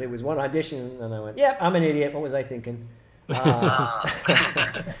earn it. It was one audition, and I went, "Yeah, I'm an idiot. What was I thinking?" But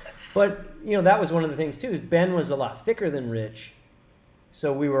that was one of the things too. Is Ben was a lot thicker than Rich.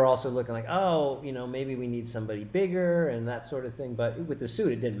 So we were also looking like, oh, maybe we need somebody bigger and that sort of thing. But with the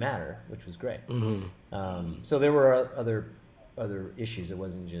suit, it didn't matter, which was great. Mm-hmm. So there were other issues. It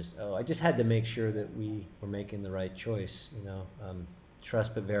wasn't just, I just had to make sure that we were making the right choice.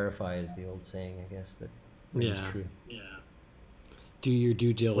 Trust but verify is the old saying, I guess, that is true. Yeah. Do your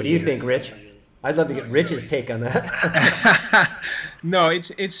due diligence. What do you think, Rich? I'd love to get Rich's take on that. No,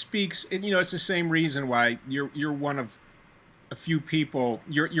 it speaks. It's the same reason why you're one of a few people.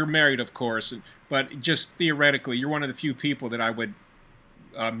 You're married, of course, but just theoretically, you're one of the few people that I would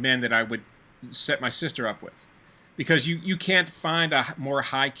men that I would set my sister up with, because you can't find a more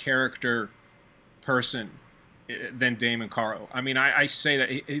high character person than Damon Caro. I mean, I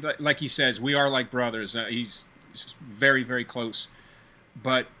say that like he says, we are like brothers. He's very, very close,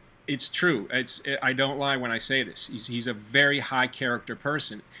 but it's true. I don't lie when I say this. He's a very high character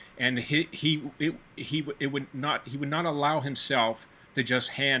person, and he would not allow himself to just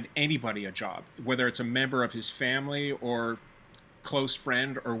hand anybody a job, whether it's a member of his family or close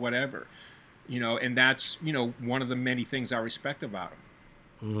friend or whatever. And that's one of the many things I respect about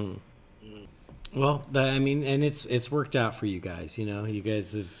him. Mm-hmm. Well, and it's worked out for you guys. You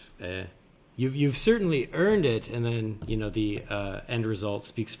guys have. You've certainly earned it, and then the end result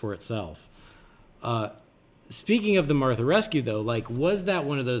speaks for itself. Speaking of the Martha Rescue, though, was that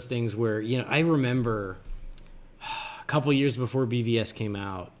one of those things where I remember a couple years before BVS came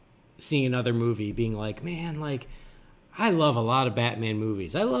out, seeing another movie, being like, man, I love a lot of Batman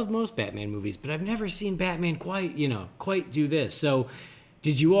movies. I love most Batman movies, but I've never seen Batman quite do this. So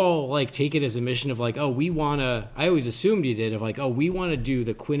did you all take it as a mission of oh, we want to, I always assumed you did, of oh, we want to do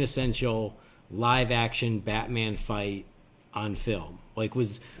the quintessential live action Batman fight on film?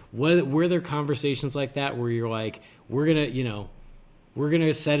 Were there conversations like that where you're like, we're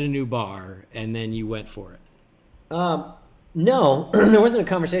gonna set a new bar, and then you went for it? No, there wasn't a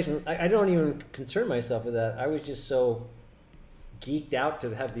conversation. I don't even concern myself with that. I was just so geeked out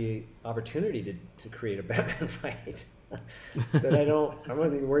to have the opportunity to create a Batman fight that I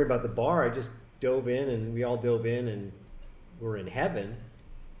wasn't even worried about the bar. I just dove in, and we all dove in, and we're in heaven.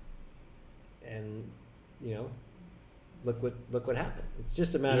 And look what happened. It's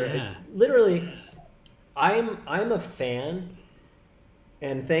just a matter. Yeah. It's literally, I'm a fan,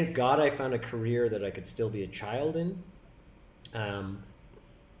 and thank God I found a career that I could still be a child in.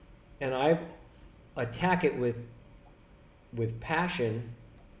 and I attack it with passion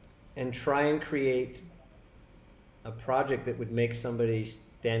and try and create a project that would make somebody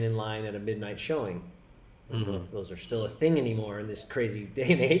stand in line at a midnight showing. I don't know if those are still a thing anymore in this crazy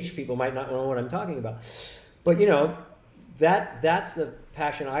day and age. People might not know what I'm talking about. But, you know, that's the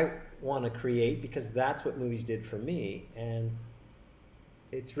passion I want to create, because that's what movies did for me. And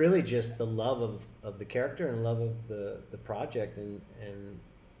it's really just the love of the character and love of the project. And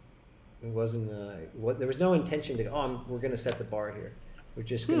it wasn't, there was no intention to, we're going to set the bar here. We're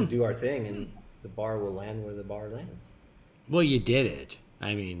just going to do our thing, and the bar will land where the bar lands. Well, you did it.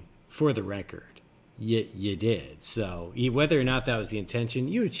 I mean, for the record. You did. So whether or not that was the intention,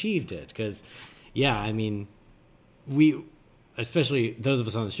 you achieved it. Because, yeah, I mean, we, especially those of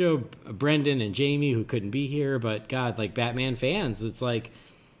us on the show, Brendan and Jamie, who couldn't be here, but God, like Batman fans, it's like,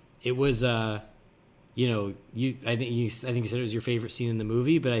 it was, you know, I think you said it was your favorite scene in the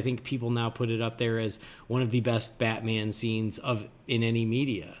movie, but I think people now put it up there as one of the best Batman scenes in any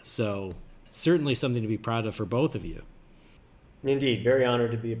media. So certainly something to be proud of for both of you. Indeed, very honored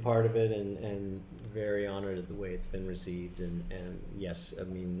to be a part of it, and very honored at the way it's been received. And yes, I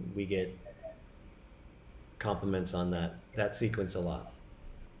mean, we get compliments on that sequence a lot.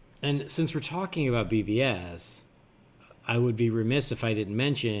 And since we're talking about BVS, I would be remiss if I didn't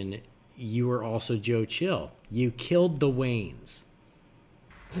mention you were also Joe Chill. You killed the Waynes.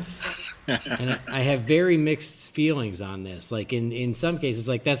 And I have very mixed feelings on this. Like in some cases,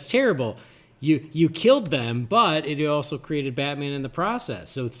 like, that's terrible. You killed them, but it also created Batman in the process.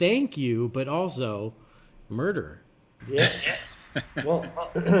 So thank you, but also murder. Yes. Well,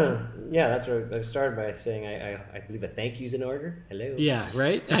 yeah, that's what I started by saying. I believe a thank you's in order. Hello. Yeah,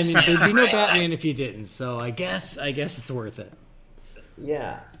 right? I mean, there'd be no Batman if you didn't. So I guess it's worth it.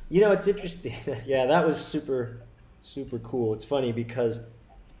 Yeah. You know, it's interesting. Yeah, that was super, super cool. It's funny because,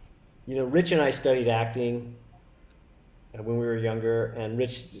 you know, Rich and I studied acting when we were younger, and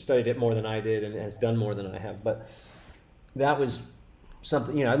Rich studied it more than I did and has done more than I have. But that was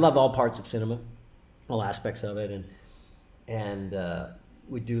something, you know, I love all parts of cinema, all aspects of it. And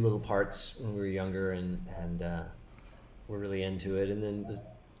we'd do little parts when we were younger, and we're really into it. And then the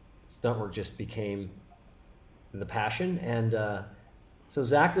stunt work just became the passion. And so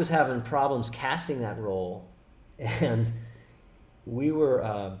Zach was having problems casting that role. And we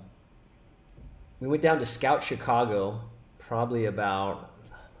went down to Scout Chicago probably about,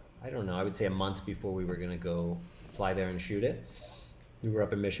 I don't know, I would say a month before we were going to go fly there and shoot it. We were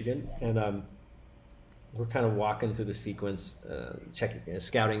up in Michigan, and we're kind of walking through the sequence,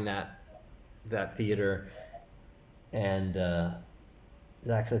 scouting that theater, and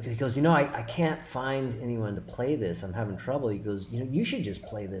Zach, he goes, you know, I can't find anyone to play this. I'm having trouble. He goes, you know, you should just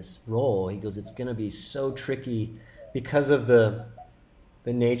play this role. He goes, it's going to be so tricky because of the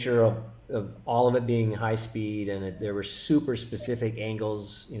nature of all of it being high speed, and there were super specific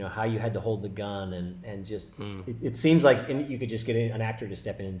angles, you know, how you had to hold the gun, and just it seems like you could just get an actor to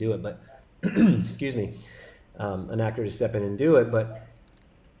step in and do it, but excuse me, an actor to step in and do it, but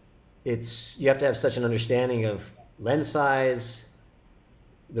you have to have such an understanding of lens size,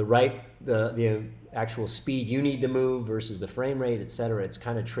 the actual speed you need to move versus the frame rate, etc. It's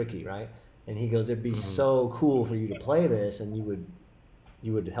kind of tricky, right? And he goes, it'd be so cool for you to play this, and you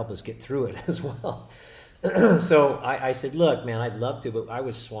would help us get through it as well. So I said, look, man, I'd love to, but I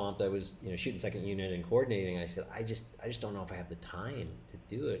was swamped. I was, you know, shooting second unit and coordinating. I said, I just don't know if I have the time to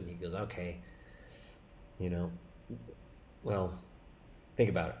do it. And he goes, okay, you know, well, think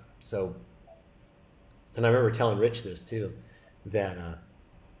about it. So, and I remember telling Rich this too, that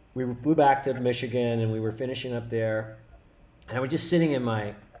we flew back to Michigan, and we were finishing up there, and I was just sitting in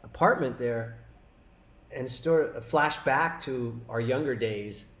my apartment there, and sort of flashed back to our younger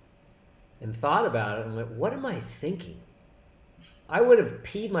days and thought about it and went, what am I thinking? I would have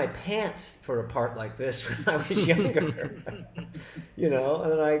peed my pants for a part like this when I was younger. You know,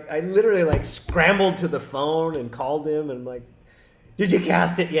 and then I literally like scrambled to the phone and called him and like, did you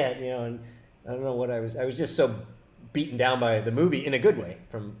cast it yet? You know, and I don't know what I was just so beaten down by the movie in a good way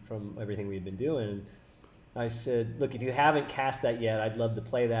from everything we'd been doing. I said, look, if you haven't cast that yet, I'd love to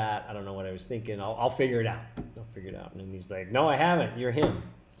play that. I don't know what I was thinking. I'll figure it out. I'll figure it out. And then he's like, no, I haven't. You're him.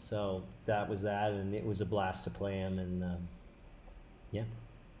 So that was that, and it was a blast to play him. And yeah,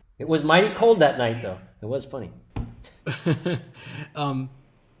 it was mighty cold that night, though. It was funny.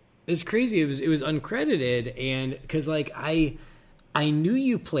 It's crazy. It was uncredited, and because like I knew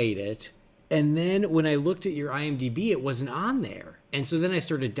you played it, and then when I looked at your IMDb, it wasn't on there, and so then I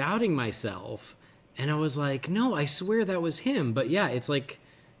started doubting myself. And I was like, no, I swear that was him. But yeah, it's like,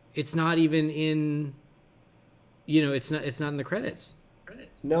 it's not even in, you know, it's not in the credits.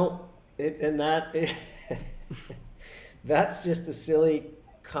 No, that's just a silly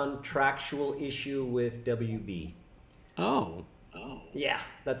contractual issue with WB. Oh. Yeah,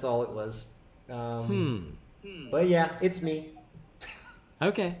 that's all it was. But yeah, it's me.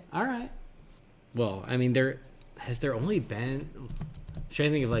 Okay, all right. Well, I mean, has there only been... I'm trying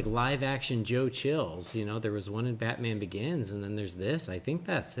to think of like live action Joe Chills. You know, there was one in Batman Begins, and then there's this. I think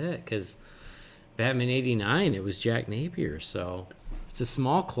that's it, because Batman '89, it was Jack Napier, so it's a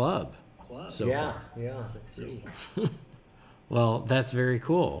small club. So far. Yeah, that's great. Well, that's very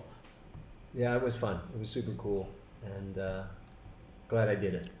cool. Yeah, it was fun. It was super cool, and glad I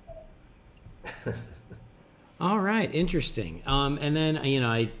did it. All right, interesting. And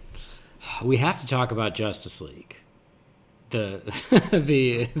then we have to talk about Justice League. The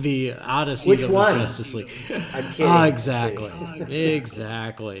Odyssey Which of one? Justice League. I'm kidding. Oh,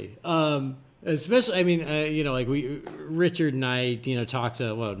 exactly. Especially, I mean, like Richard and I, talked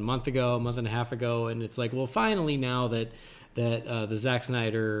a month and a half ago, and it's like, well, finally now that the Zack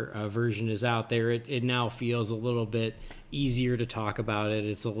Snyder version is out there, it now feels a little bit easier to talk about it.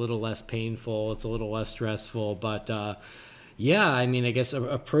 It's a little less painful. It's a little less stressful. But yeah, I mean, I guess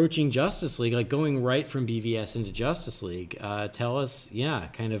approaching Justice League, like going right from BVS into Justice League, tell us,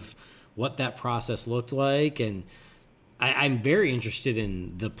 kind of what that process looked like. And I'm very interested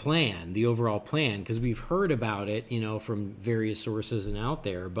in the overall plan, because we've heard about it, from various sources and out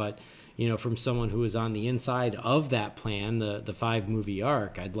there. But, from someone who is on the inside of that plan, the 5-movie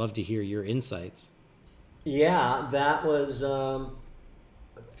arc, I'd love to hear your insights. Yeah, that was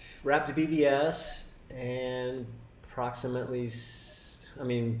wrapped to BVS, and approximately,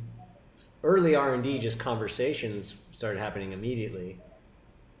 early R&D, just conversations started happening immediately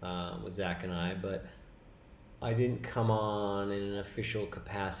with Zach and I, but I didn't come on in an official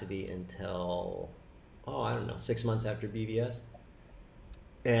capacity until, 6 months after BVS.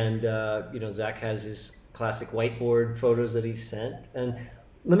 And, Zach has his classic whiteboard photos that he sent. And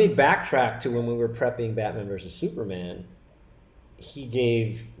let me backtrack to when we were prepping Batman versus Superman. He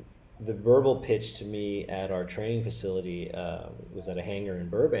gave the verbal pitch to me at our training facility, was at a hangar in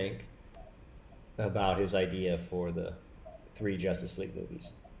Burbank, about his idea for the 3 Justice League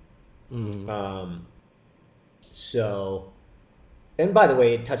movies. Mm-hmm. And by the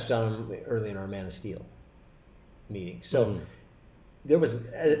way, it touched on him early in our Man of Steel meeting. So there was,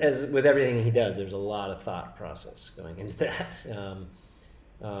 as with everything he does, there's a lot of thought process going into that.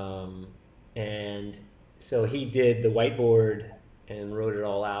 And so he did the whiteboard and wrote it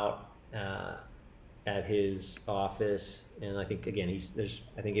all out at his office. And I think, again, there's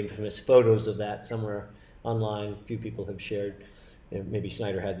infamous photos of that somewhere online. A few people have shared. Maybe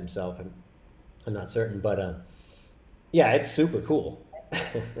Snyder has himself. I'm not certain, but yeah, it's super cool.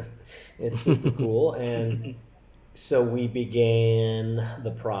 It's super cool. And so we began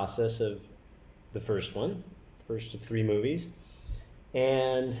the process of the first of 3 movies.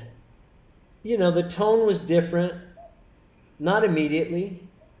 And, the tone was different, not immediately,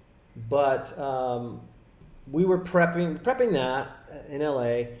 but we were prepping that in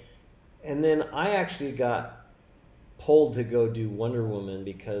LA. And then I actually got pulled to go do Wonder Woman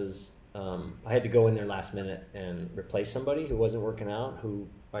because I had to go in there last minute and replace somebody who wasn't working out, who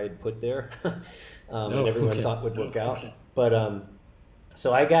I had put there, and everyone thought would work out. But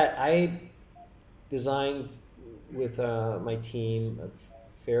so I designed with my team a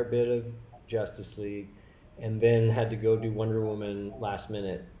fair bit of Justice League, and then had to go do Wonder Woman last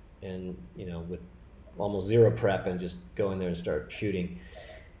minute, and with almost zero prep, and just go in there and start shooting.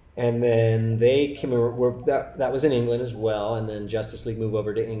 And then they came over, that was in England as well, and then Justice League moved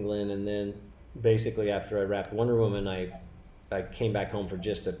over to England, and then basically after I wrapped Wonder Woman, I came back home for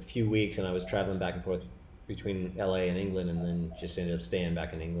just a few weeks, and I was traveling back and forth between LA and England, and then just ended up staying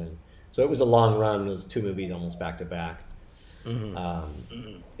back in England. So it was a long run. It was 2 movies almost back to back.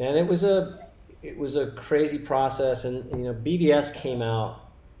 And it was a crazy process. And BVS came out.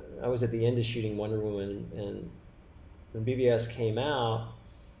 I was at the end of shooting Wonder Woman, and when BVS came out,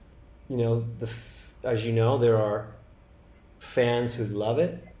 as you know, there are fans who love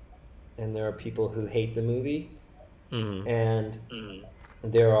it, and there are people who hate the movie, and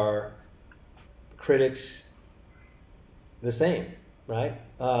there are critics the same, right?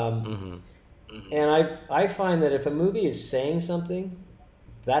 And I find that if a movie is saying something,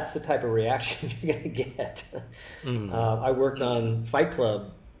 that's the type of reaction you're going to get. I worked on Fight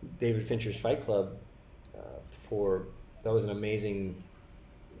Club, David Fincher's Fight Club, that was an amazing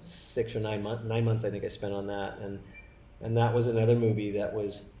 6 or 9 months I think I spent on that, and that was another movie that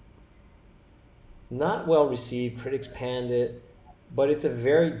was not well received. Critics panned it, but it's a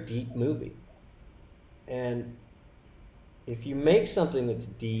very deep movie, and if you make something that's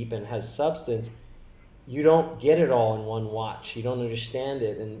deep and has substance, you don't get it all in one watch. You don't understand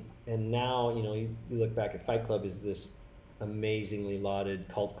it, and now you look back at Fight Club as this amazingly lauded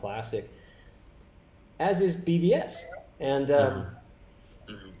cult classic, as is BVS, and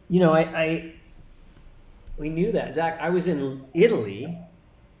we knew that. Zach, I was in Italy,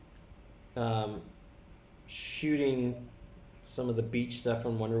 shooting some of the beach stuff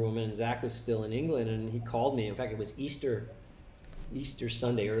from Wonder Woman, and Zach was still in England, and he called me. In fact, it was Easter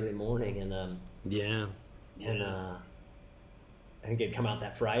Sunday early morning, and I think it'd come out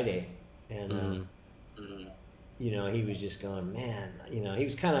that Friday, and he was just going, man,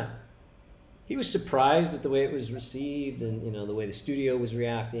 he was surprised at the way it was received, and the way the studio was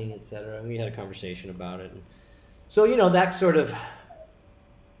reacting, etc. And we had a conversation about it, and so that sort of,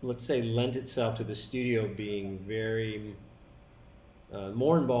 let's say, lent itself to the studio being very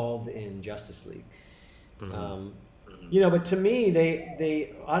more involved in Justice League. But to me,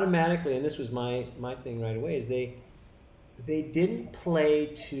 they automatically, and this was my thing right away, is they didn't play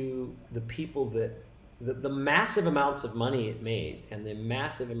to the people that the massive amounts of money it made and the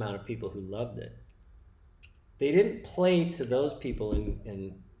massive amount of people who loved it. They didn't play to those people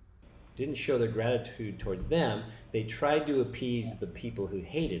and didn't show their gratitude towards them. They tried to appease the people who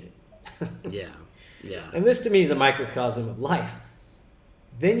hated it. Yeah. And this to me is a microcosm of life.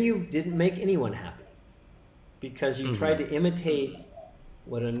 Then you didn't make anyone happy because you tried to imitate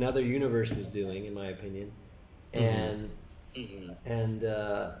what another universe was doing, in my opinion, and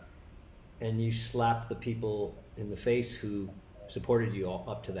you slapped the people in the face who supported you all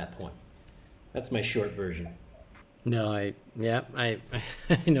up to that point. That's my short version. No, I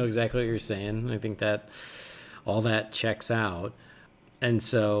know exactly what you're saying. I think that all that checks out. And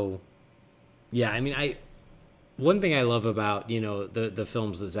so, one thing I love about, the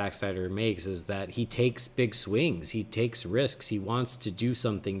films that Zack Snyder makes is that he takes big swings. He takes risks. He wants to do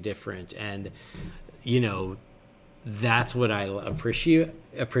something different. And, that's what I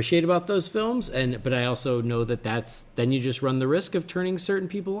appreciate about those films. But I also know that then you just run the risk of turning certain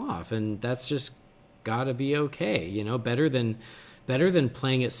people off. And that's just gotta be okay. Better than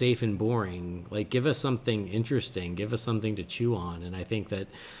playing it safe and boring. Like, give us something interesting, give us something to chew on. And I think that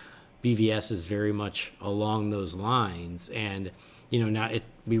BVS is very much along those lines. And now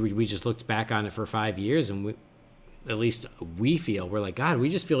we just looked back on it for 5 years, and at least we feel, we're like, God, we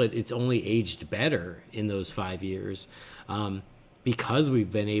just feel it's only aged better in those 5 years, because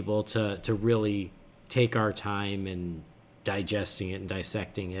we've been able to really take our time and digesting it and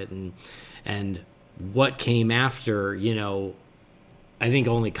dissecting it, and what came after, I think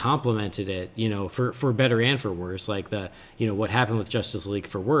only complemented it, for better and for worse. Like what happened with Justice League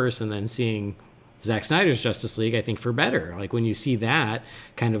for worse, and then seeing Zack Snyder's Justice League, I think, for better. Like, when you see that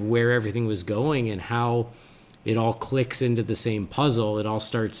kind of where everything was going and how it all clicks into the same puzzle,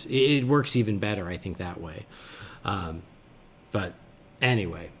 it works even better, I think, that way. But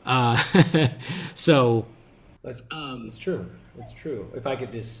anyway, so it's true. It's true. If I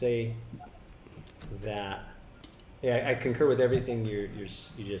could just say that, I concur with everything you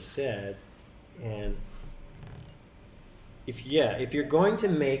just said, and if you're going to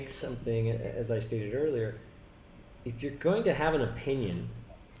make something, as I stated earlier, if you're going to have an opinion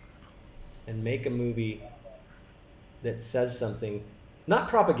and make a movie that says something, not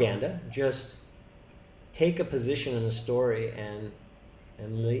propaganda, just take a position in a story and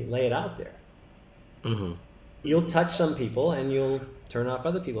lay it out there. You'll touch some people and you'll turn off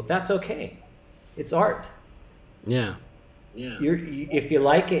other people. That's okay. It's art. Yeah. If you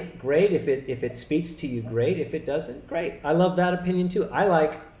like it, great. If it speaks to you, great. If it doesn't, great. I love that opinion too. I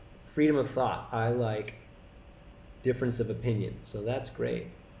like freedom of thought. I like difference of opinion. So that's great.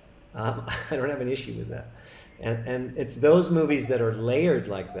 I don't have an issue with that. And it's those movies that are layered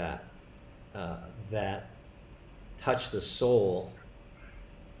like that, that touch the soul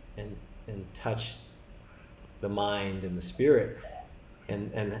and touch the mind and the spirit.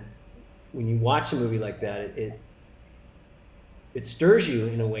 And when you watch a movie like that, it stirs you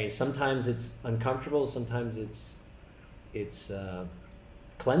in a way. Sometimes it's uncomfortable, sometimes it's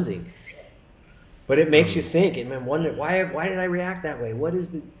cleansing. But it makes you think and wonder, why did I react that way? What is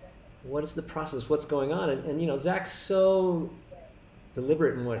the process? What's going on? And Zach's so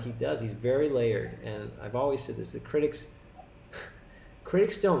deliberate in what he does. He's very layered. And I've always said this: the critics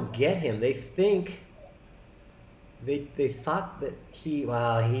don't get him. They think they thought that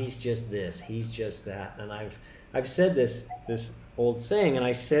he's just this, he's just that. And I've said this old saying, and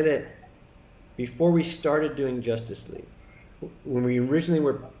I said it before we started doing Justice League, when we originally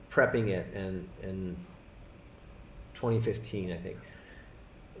were prepping it in 2015, I think.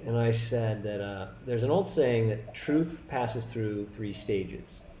 and I said that there's an old saying that truth passes through 3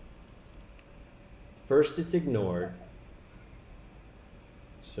 stages. First, it's ignored.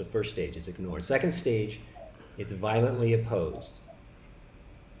 So first stage is ignored. Second stage, it's violently opposed.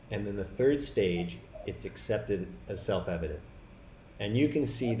 And then the third stage, it's accepted as self-evident. And you can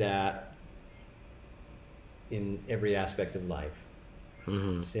see that in every aspect of life.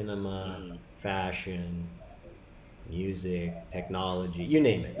 Cinema, fashion, music, technology, you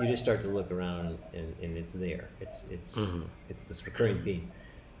name it. You just start to look around and it's there. It's this recurring theme.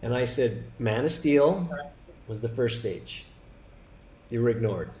 And I said, Man of Steel was the first stage. You were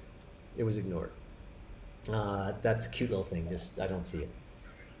ignored. It was ignored. That's a cute little thing. Just, I don't see it.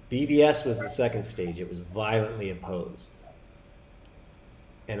 BVS was the second stage. It was violently opposed.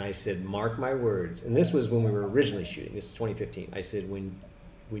 And I said, mark my words. And this was when we were originally shooting. This is 2015. I said, when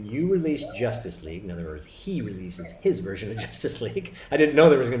you release Justice League, in other words, he releases his version of Justice League. I didn't know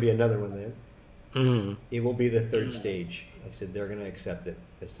there was going to be another one then. It will be the third stage. I said, they're going to accept it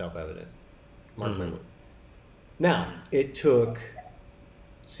as self-evident. Mark my words. Now, it took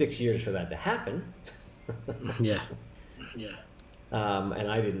 6 years for that to happen. Yeah.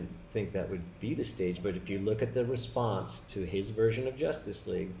 And I didn't think that would be the stage, but if you look at the response to his version of Justice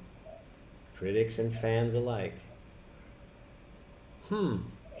League, critics and fans alike,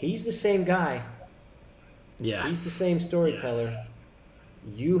 he's the same guy. Yeah. He's the same storyteller. Yeah.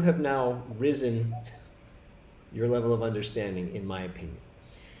 You have now risen your level of understanding, in my opinion.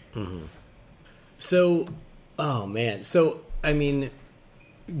 So, oh man. So, I mean,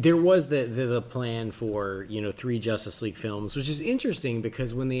 there was the plan for 3 Justice League films, which is interesting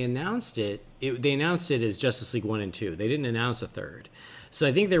because when they announced it, they announced it as Justice League 1 and 2. They didn't announce a third. So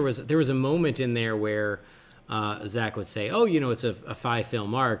I think there was a moment in there where Zach would say, "Oh, it's a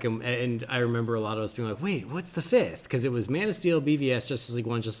 5-film arc," and I remember a lot of us being like, "Wait, what's the 5th?" Because it was Man of Steel, BVS, Justice League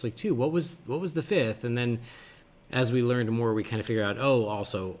 1, Justice League 2. What was the 5th? And then as we learned more, we kind of figured out,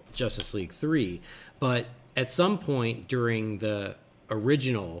 also Justice League 3. But at some point during the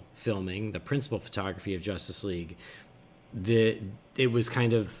original filming, the principal photography of Justice League, it was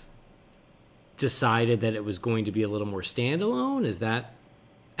kind of decided that it was going to be a little more standalone. Is that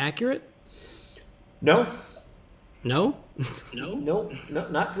accurate? No, not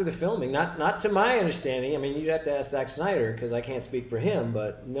through the filming. Not to my understanding. I mean, you'd have to ask Zack Snyder because I can't speak for him.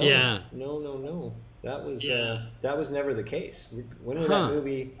 But no. That was never the case. When was that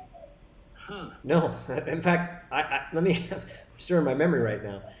movie? No. In fact, let me. I'm stirring my memory right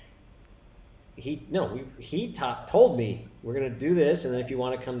now. He told me we're going to do this, and then if you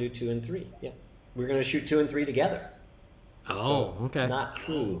want to come do 2 and 3, we're going to shoot 2 and 3 together. Okay. Not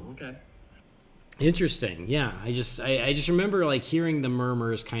true. Okay. Interesting. Yeah, I just remember like hearing the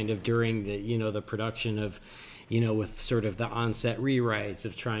murmurs kind of during the the production of with sort of the onset rewrites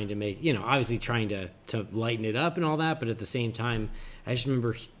of trying to make obviously trying to lighten it up and all that, but at the same time I just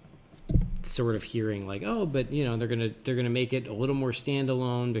remember sort of hearing like, but they're gonna make it a little more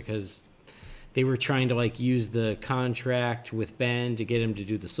standalone because they were trying to like use the contract with Ben to get him to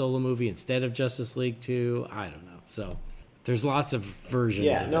do the solo movie instead of Justice League 2. I don't know. So there's lots of versions.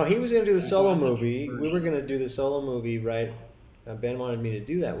 Yeah, no, he was going to do the solo movie. We were going to do the solo movie, right? Ben wanted me to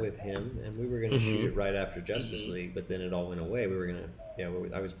do that with him, and we were going to shoot it right after Justice League, but then it all went away. We were going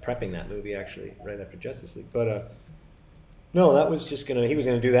to, I was prepping that movie actually right after Justice League. But no, that was just he was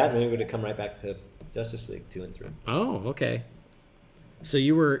going to do that, and then it would have come right back to Justice League 2 and 3. Oh, okay. So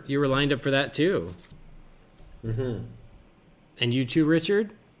you were lined up for that too. And you too,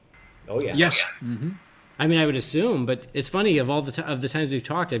 Richard? Oh yeah. Yes. I mean, I would assume, but it's funny. Of all the times we've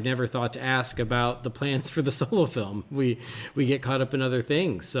talked, I've never thought to ask about the plans for the solo film. We get caught up in other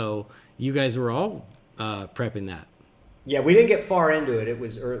things. So you guys were all prepping that. Yeah, we didn't get far into it.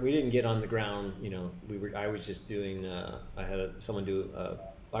 We didn't get on the ground. I was just doing. I had someone do.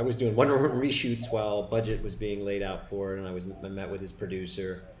 I was doing Wonder Woman reshoots while budget was being laid out for it, and I met with his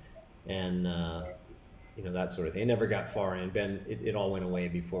producer, and that sort of thing. It never got far in. Ben, it all went away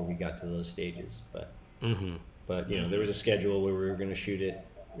before we got to those stages, but. But there was a schedule where we were going to shoot it.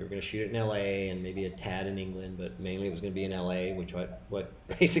 We were going to shoot it in L.A. and maybe a tad in England, but mainly it was going to be in L.A., which what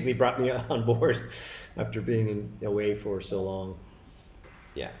basically brought me on board after being away for so long.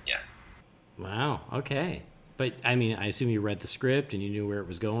 Yeah. Wow. Okay. But I mean, I assume you read the script and you knew where it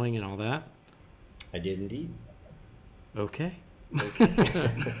was going and all that. I did indeed. Okay.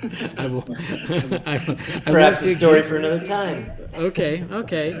 Perhaps a story for another time. Okay.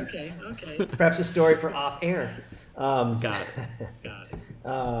 Perhaps a story for off air. Got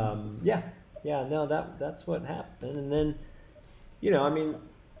it. No, that's what happened. And then, I mean,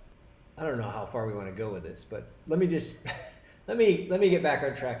 I don't know how far we want to go with this, but let me just let me get back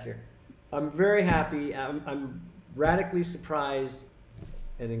on track here. I'm very happy. I'm radically surprised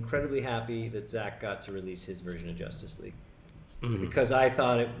and incredibly happy that Zach got to release his version of Justice League, because I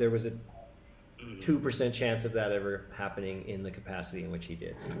thought there was a 2% chance of that ever happening in the capacity in which he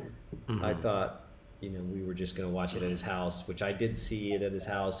did. I thought, we were just going to watch it at his house, which I did see it at his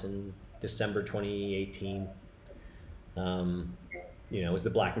house in December 2018. It was the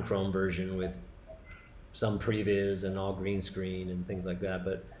black and chrome version with some previs and all green screen and things like that,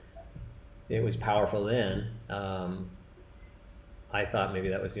 but it was powerful then. I thought maybe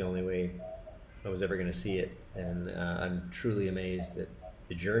that was the only way I was ever going to see it, and I'm truly amazed at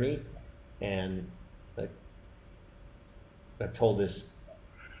the journey. And I've told this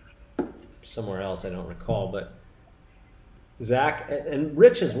somewhere else, I don't recall, but Zach and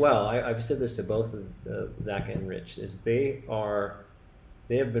Rich as well, I've said this to both Zach and Rich, is they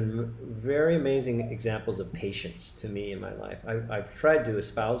have been very amazing examples of patience to me in my life. I've tried to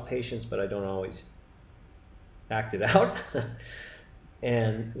espouse patience, but I don't always act it out.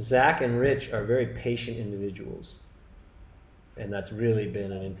 And Zach and Rich are very patient individuals. And that's really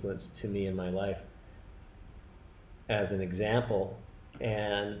been an influence to me in my life as an example.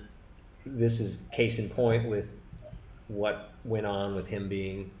 And this is case in point with what went on with him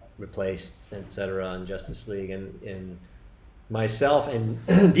being replaced, etc., on Justice League, and myself and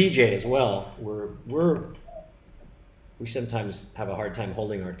DJ as well. We sometimes have a hard time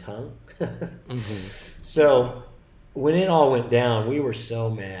holding our tongue. So when it all went down, we were so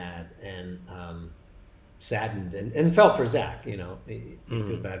mad and saddened and felt for Zach. You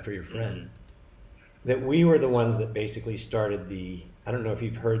feel bad for your friend. That we were the ones that basically started I don't know if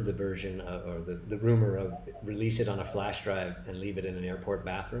you've heard the version or the rumor of release it on a flash drive and leave it in an airport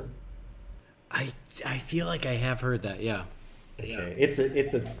bathroom. I feel like I have heard that, yeah. Okay. It's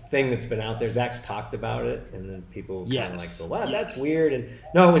a thing that's been out there. Zach's talked about it, and then people kind of go, wow, that's weird. And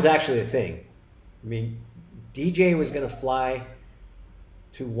no, it was actually a thing. I mean, DJ was going to fly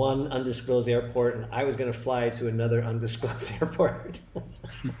to one undisclosed airport, and I was going to fly to another undisclosed airport.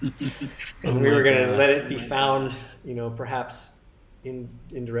 And we were going to let it be found, perhaps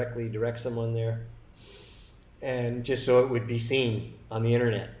indirectly direct someone there, and just so it would be seen on the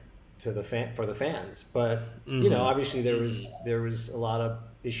internet for the fans. But obviously there was a lot of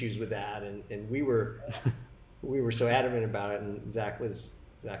issues with that, and we were so adamant about it, and Zach was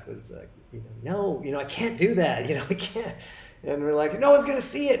like, no, I can't do that, I can't. And we're like, no one's gonna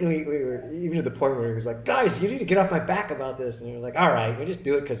see it. And we were even to the point where he was like, guys, you need to get off my back about this. And we were like, all right, we just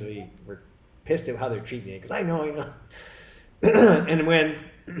do it because we're pissed at how they're treating me. Because I know. And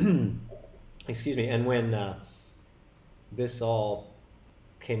when, excuse me, and when this all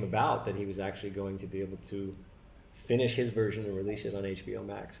came about, that he was actually going to be able to finish his version and release it on HBO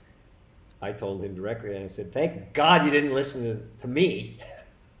Max, I told him directly, and I said, thank God you didn't listen to me.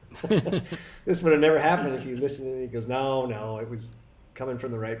 This would have never happened if you listened. And he goes, no, it was coming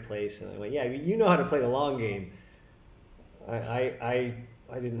from the right place. And I went, yeah, you know how to play the long game. I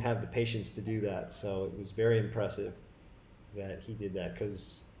didn't have the patience to do that, so it was very impressive that he did that,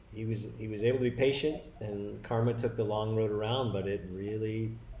 because he was able to be patient, and karma took the long road around, but it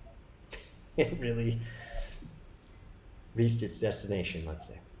really reached its destination, let's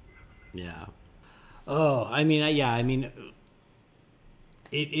say. Yeah. Oh, I mean,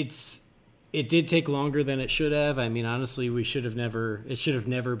 it did take longer than it should have. I mean, honestly, it should have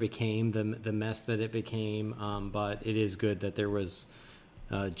never became the mess that it became. But it is good that there was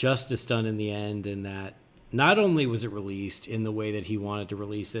justice done in the end, and that not only was it released in the way that he wanted to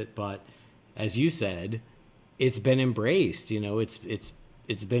release it, but as you said, it's been embraced.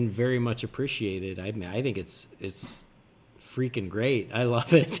 It's been very much appreciated. I mean, I think it's freaking great. I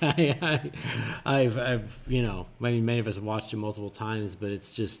love it. I've many of us have watched it multiple times, but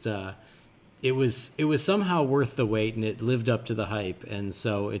it's just it was somehow worth the wait, and it lived up to the hype, and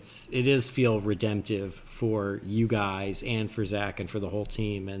so it is feel redemptive for you guys and for Zach and for the whole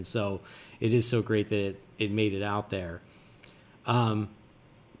team, and so it is so great that it made it out there.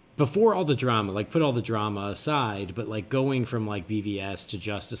 Before all the drama, put all the drama aside, but going from BVS to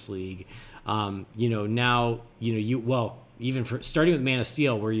Justice League, now even for starting with Man of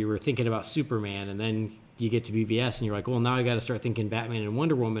Steel, where you were thinking about Superman, and then you get to BVS and you're like, well, now I got to start thinking Batman and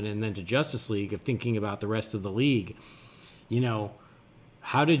Wonder Woman, and then to Justice League of thinking about the rest of the league.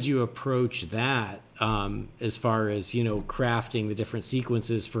 How did you approach that as far as, crafting the different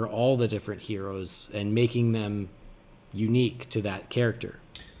sequences for all the different heroes and making them unique to that character?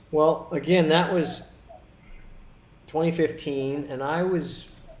 Well, again, that was 2015, and I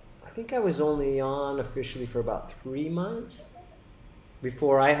think I was only on officially for about 3 months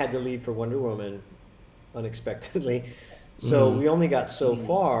before I had to leave for Wonder Woman unexpectedly. So we only got so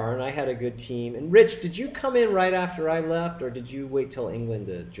far, and I had a good team. And Rich, did you come in right after I left, or did you wait till England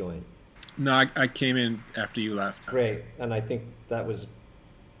to join? No, I came in after you left. Great, and I think that's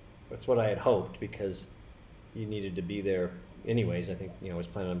what I had hoped, because you needed to be there anyways. I think I was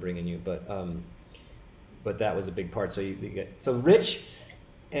planning on bringing you, but that was a big part. So Rich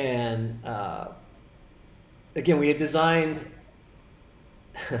and again, we had designed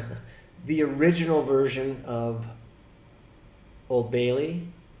the original version of Old Bailey,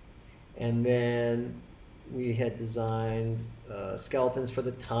 and then we had designed skeletons for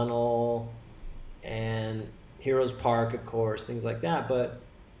the tunnel and Heroes Park, of course, things like that. But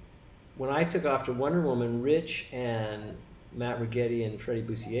when I took off to Wonder Woman, Rich and Matt Righetti and Freddie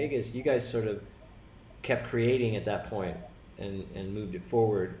Busiegas, you guys sort of kept creating at that point and moved it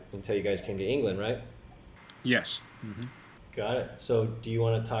forward until you guys came to England, right? Yes. Mm-hmm. Got it. So do you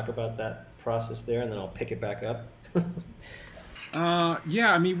want to talk about that process there, and then I'll pick it back up?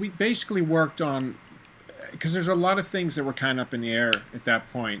 Yeah, I mean, we basically worked on, because there's a lot of things that were kind of up in the air at that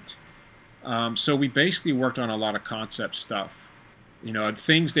point. So we basically worked on a lot of concept stuff,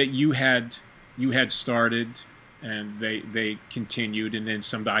 things that you had started, and they continued, and then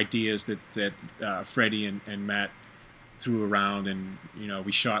some ideas that Freddie and Matt threw around, and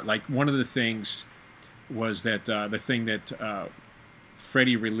we shot. Like, one of the things was that the thing that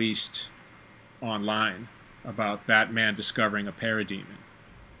Freddie released online about Batman discovering a parademon.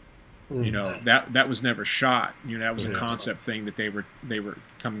 That was never shot. That was a concept thing that they were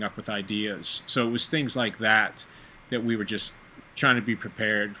coming up with ideas. So it was things like that we were just trying to be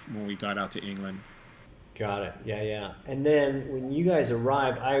prepared when we got out to England. Got it. Yeah. And then when you guys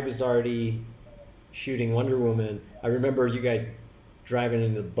arrived, I was already shooting Wonder Woman. I remember you guys driving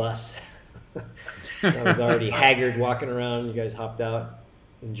into the bus. I was already haggard walking around. You guys hopped out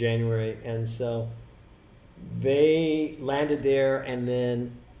in January, and so they landed there and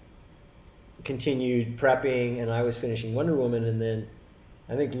then continued prepping, and I was finishing Wonder Woman, and then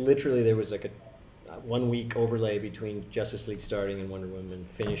I think literally there was like a 1 week overlay between Justice League starting and Wonder Woman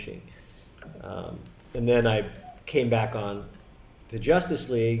finishing, and then I came back on to Justice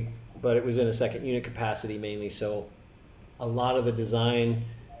League, but it was in a second unit capacity mainly, so a lot of the design,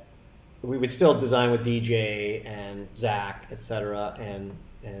 we would still design with DJ and Zach, etc.,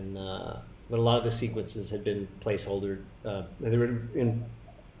 but a lot of the sequences had been placeholder. They were in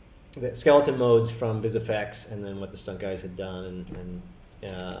the skeleton modes from VisFX, and then what the stunt guys had done,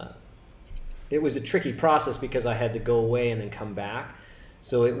 and it was a tricky process because I had to go away and then come back.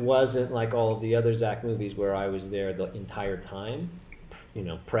 So it wasn't like all of the other Zach movies where I was there the entire time,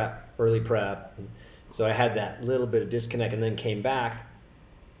 early prep. And so I had that little bit of disconnect, and then came back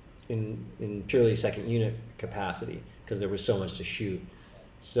in purely second unit capacity because there was so much to shoot.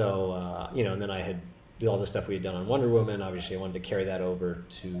 So, and then I had did all the stuff we had done on Wonder Woman. Obviously, I wanted to carry that over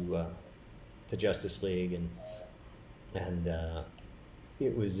to Justice League, and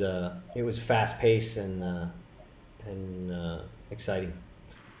it was fast paced and exciting.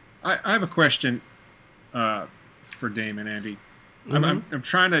 I have a question for Damon, Andy. Mm-hmm. I'm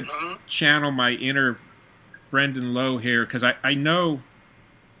trying to channel my inner Brendan Lowe here, because I know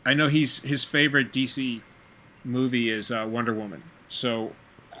his favorite DC movie is Wonder Woman. So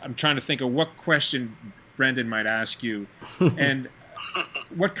I'm trying to think of what question Brendan might ask you. And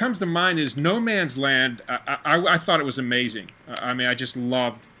what comes to mind is No Man's Land. I thought it was amazing. I just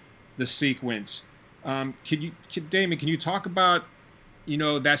loved the sequence. Damon, can you talk about,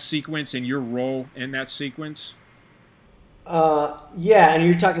 that sequence and your role in that sequence? Yeah, and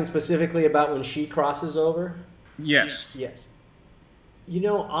you're talking specifically about when she crosses over? Yes.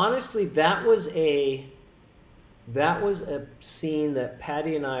 Honestly, that was a scene that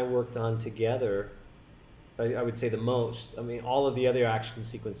Patty and I worked on together. I would say the most. All of the other action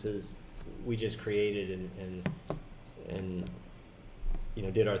sequences we just created and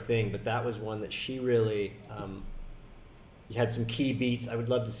did our thing. But that was one that she really had some key beats. I would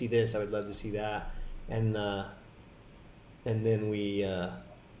love to see this. I would love to see that. And then we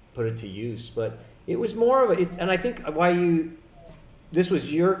put it to use. But it was more of a. And I think this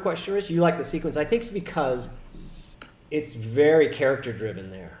was your question, Rich. You like the sequence. I think it's because it's very character driven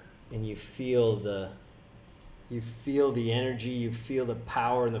there, and you feel the energy, you feel the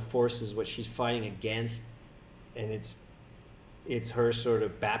power and the forces, what she's fighting against, and it's her sort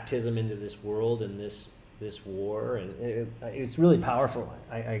of baptism into this world and this war, and it's really powerful.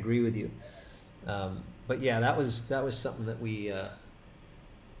 I agree with you. But yeah, that was something that we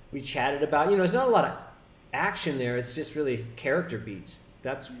chatted about. There's not a lot of action there. It's just really character beats.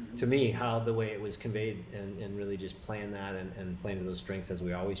 That's, to me, how the way it was conveyed, and really just playing that and playing to those strengths as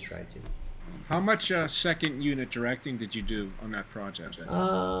we always try to. How much second unit directing did you do on that project?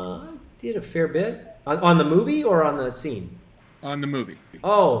 I did a fair bit. On the movie or on the scene? On the movie.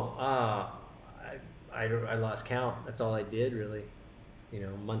 Oh, I lost count. That's all I did, really.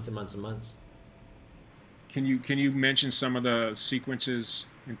 Months and months and months. Can you mention some of the sequences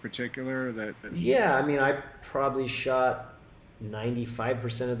in particular that? Yeah, I mean, I probably shot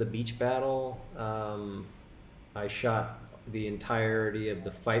 95% of the beach battle. I shot the entirety of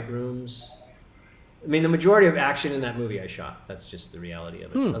the fight rooms. I mean, the majority of action in that movie I shot. That's just the reality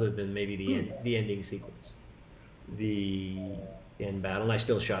of it. Other than maybe the ending sequence, the end battle, and I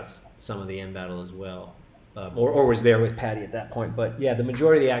still shot some of the end battle as well, or was there with Patty at that point. But yeah, the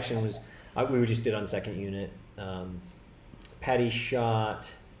majority of the action was we just did on second unit. Patty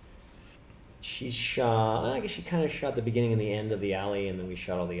shot. She shot. I guess she kind of shot the beginning and the end of the alley, and then we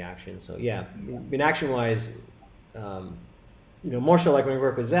shot all the action. So yeah, I mean, action-wise, more so like when we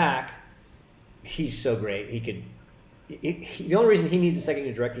work with Zach. He's so great. The only reason he needs a second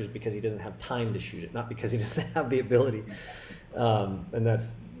unit director is because he doesn't have time to shoot it, not because he doesn't have the ability. And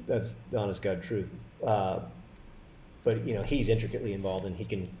that's the honest God truth. But he's intricately involved, and he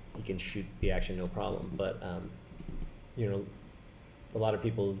can shoot the action no problem. But a lot of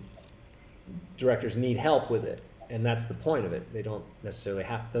directors need help with it, and that's the point of it. They don't necessarily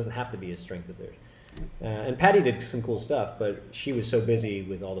doesn't have to be a strength of theirs. And Patty did some cool stuff, but she was so busy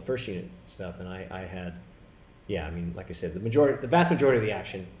with all the first unit stuff, and I had, I mean, like I said, the vast majority of the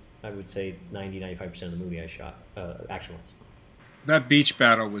action, I would say 90-95% of the movie I shot action-wise. That beach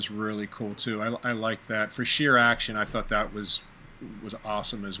battle was really cool too. I like that. For sheer action, I thought that was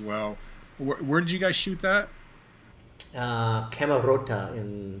awesome as well. Where did you guys shoot that? Camerota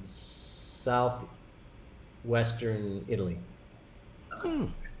in southwestern Italy.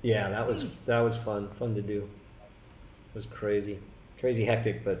 Yeah, that was fun to do. It was crazy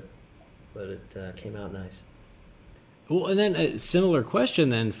hectic, but it came out nice. Well, and then a similar question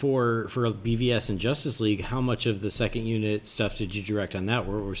then for BVS and Justice League, how much of the second unit stuff did you direct on that?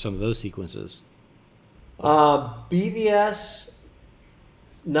 What were some of those sequences? BVS,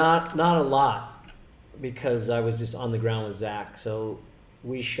 not a lot, because I was just on the ground with Zach. So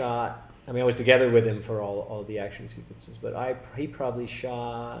we shot. I mean, I was together with him for all the action sequences, but he probably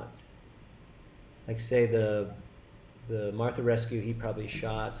shot, like say the Martha Rescue, he probably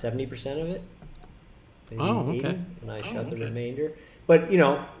shot 70% of it. Oh, okay. And I shot the remainder. But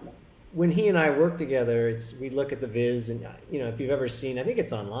when he and I work together, we look at the viz, and if you've ever seen, I think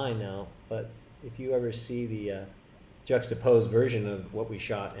it's online now, but if you ever see the juxtaposed version of what we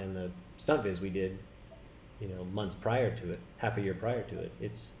shot and the stunt viz we did, months prior to it, half a year prior to it,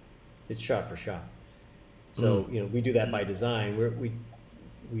 it's shot for shot. So we do that by design.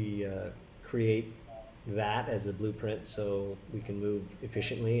 We create that as a blueprint so we can move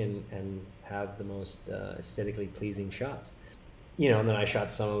efficiently and have the most aesthetically pleasing shots. And then I shot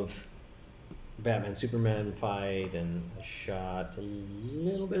some of Batman Superman fight, and I shot a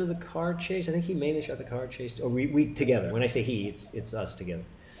little bit of the car chase. I think he mainly shot the car chase, or we together. When I say he, it's us together.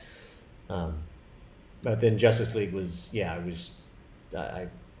 But then Justice League was I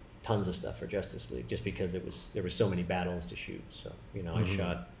tons of stuff for Justice League, just because there were so many battles to shoot. So I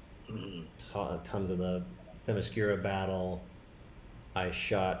shot tons of the Themyscira battle. I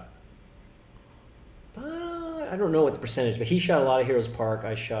shot I don't know what the percentage, but he shot a lot of Heroes Park.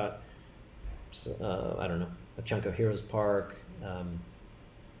 I shot I don't know, a chunk of Heroes Park, and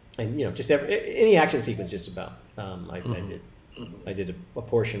just any action sequence just about I did a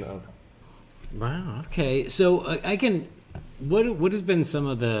portion of. Wow. Okay. So what has been some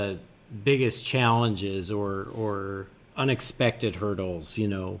of the biggest challenges or unexpected hurdles,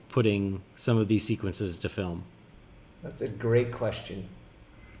 putting some of these sequences to film? That's a great question.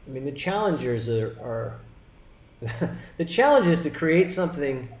 I mean, the challengers are the challenge is to create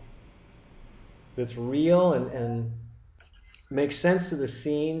something that's real and makes sense to the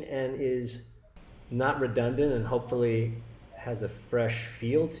scene and is not redundant and hopefully has a fresh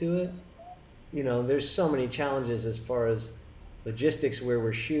feel to it. There's so many challenges as far as logistics, where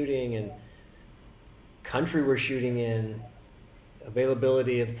we're shooting and country we're shooting in,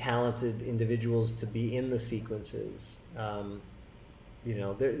 availability of talented individuals to be in the sequences. I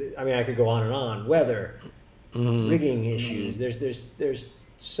could go on and on. Weather, rigging issues. There's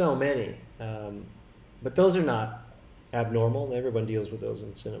so many, but those are not abnormal. Everyone deals with those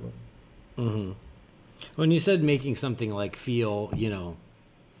in cinema. Mm-hmm. When you said making something like feel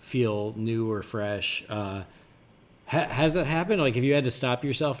new or fresh, has that happened? Like, have you had to stop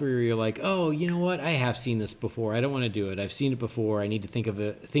yourself where you're like, oh, you know what? I have seen this before. I don't want to do it. I've seen it before. I need to think of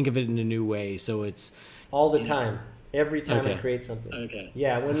it in a new way. So it's all the time. Every time I create something. Okay.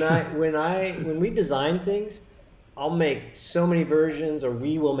 Yeah, when we design things, I'll make so many versions, or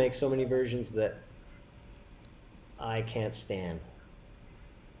we will make so many versions that I can't stand.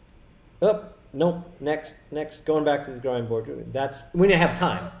 Oh, nope. Next. Going back to the drawing board. That's when you have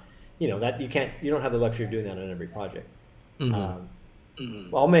time. You know that you don't have the luxury of doing that on every project.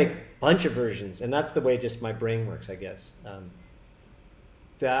 Mm-hmm. I'll make a bunch of versions, and that's the way just my brain works, I guess.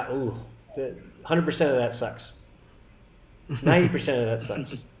 100% of that sucks. 90% of that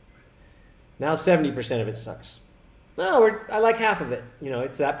sucks. Now 70% of it sucks. No, I like half of it. You know,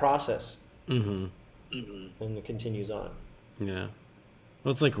 it's that process. Mm-hmm. Mm-hmm. And it continues on. Yeah.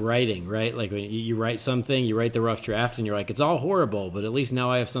 Well, it's like writing, right? Like when you write something, you write the rough draft, and you're like, it's all horrible, but at least now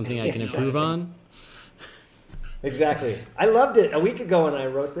I have something I can improve on. Exactly. I loved it a week ago when I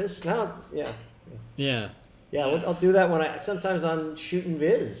wrote this. Now, Yeah. Yeah, I'll do that sometimes on shooting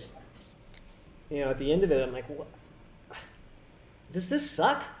viz. You know, at the end of it, I'm like, what? Does this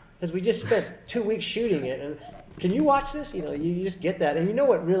suck? Because we just spent 2 weeks shooting it, and can you watch this? You know, you just get that. And you know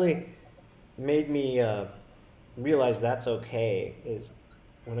what really made me realize that's okay is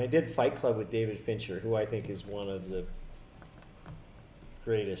when I did Fight Club with David Fincher, who I think is one of the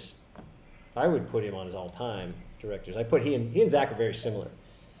greatest. I would put him on his all-time directors. He and Zach are very similar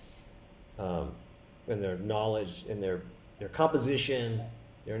in their knowledge, in their composition,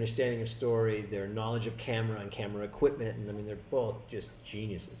 their understanding of story, their knowledge of camera and camera equipment, and I mean they're both just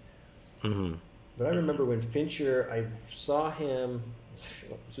geniuses. Mm-hmm. But I remember when Fincher, I saw him.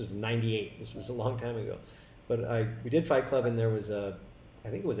 This was '98. This was a long time ago. But we did Fight Club, and there was I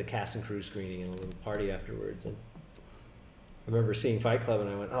think it was a cast and crew screening and a little party afterwards. And I remember seeing Fight Club, and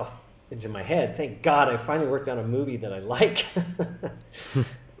I went, oh, into my head, thank God I finally worked on a movie that I like.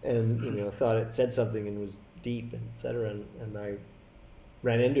 And, you know, thought it said something and was deep, and et cetera. And I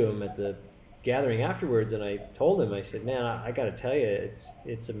ran into him at the gathering afterwards, and I told him, I said, man, I got to tell you,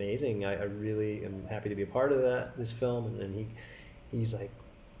 it's amazing. I really am happy to be a part of this film. And then he's like,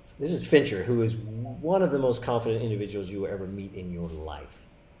 this is Fincher, who is one of the most confident individuals you will ever meet in your life.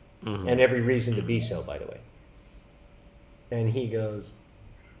 Mm-hmm. And every reason to be so, by the way. And he goes,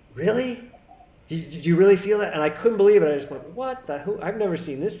 really? Did you really feel that? And I couldn't believe it. I just went, what the? I've never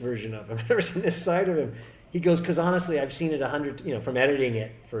seen this version of him. I've never seen this side of him. He goes, because honestly, I've seen it 100, you know, from editing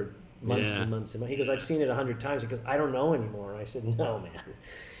it for months and months and months. He goes, I've seen it 100 times. He goes, I don't know anymore. And I said, no,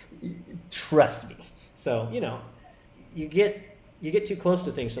 man, trust me. So, you know, you get too close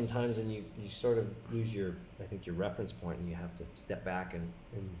to things sometimes, and you sort of lose your reference point, and you have to step back and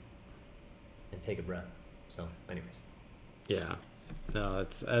take a breath. So, anyways. Yeah, no,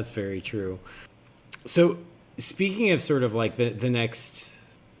 that's very true. So, speaking of sort of like the next,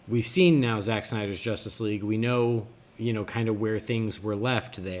 we've seen now Zack Snyder's Justice League. We know, you know, kind of where things were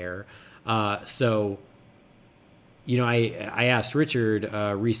left there. So, you know, I asked Richard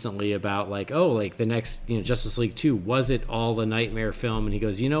recently about like the next, you know, Justice League 2, was it all a nightmare film? And he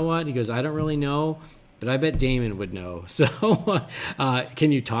goes, you know what? He goes, I don't really know, but I bet Damon would know. So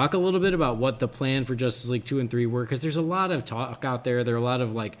can you talk a little bit about what the plan for Justice League 2 and 3 were? Because there's a lot of talk out there. There are a lot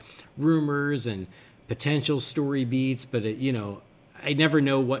of like rumors and potential story beats, but you know, I never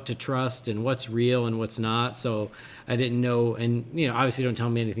know what to trust and what's real and what's not. So I didn't know. And, you know, obviously don't tell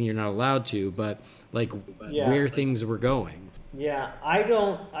me anything you're not allowed to, but like where things were going. Yeah, I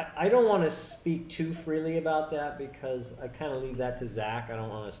don't want to speak too freely about that because I kind of leave that to Zach. I don't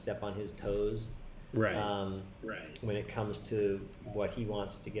want to step on his toes. Right. When it comes to what he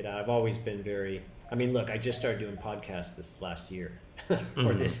wants to get out. I've always been I mean, look, I just started doing podcasts this last year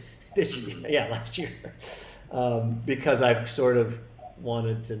or this year. Yeah, last year. Because I've sort of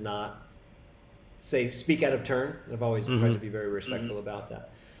wanted to not speak out of turn. I've always tried to be very respectful about that.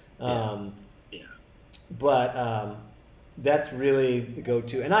 But that's really the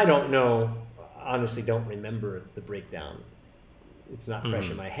go-to. And I don't know, honestly don't remember the breakdown. It's not fresh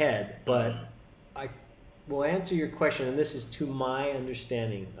in my head, but I will answer your question, and this is to my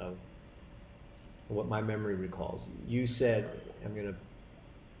understanding of what my memory recalls. You said, I'm going to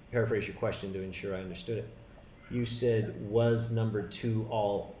paraphrase your question to ensure I understood it. You said, was number 2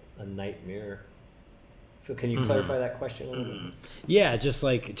 all a nightmare? So can you clarify that question a little bit? Yeah, just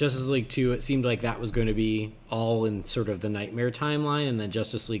like Justice League 2, it seemed like that was going to be all in sort of the nightmare timeline, and then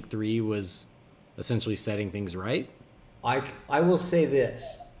Justice League 3 was essentially setting things right. I will say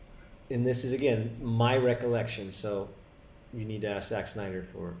this, and this is, again, my recollection, so you need to ask Zack Snyder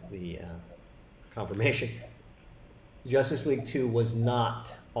for the confirmation. Justice League 2 was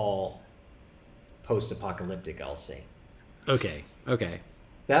not all post-apocalyptic, I'll say. Okay.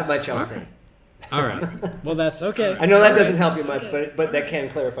 That much I'll say. All right. Well, that's okay. I know that doesn't help you much, but that can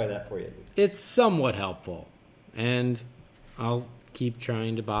clarify that for you at least. It's somewhat helpful. and I'll keep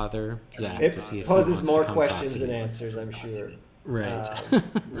trying to bother Zach It to see if poses he wants more to come questions talk to than me. answers, I'm sure. Right.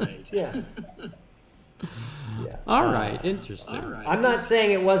 Right. Yeah. Yeah. All right. Interesting. I'm not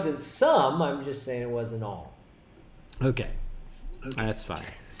saying it wasn't some. I'm just saying it wasn't all. Okay. That's fine.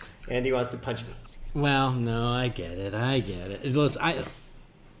 Andy wants to punch me. Well, no, I get it. Listen,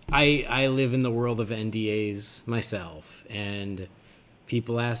 I live in the world of NDAs myself, and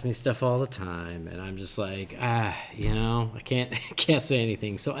people ask me stuff all the time, and I'm just like, I can't say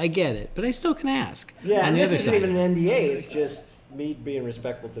anything. So I get it, but I still can ask. Yeah, and this isn't side, even an NDA. It's just me being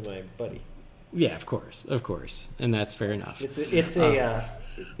respectful to my buddy. Yeah, of course, and that's fair enough. It's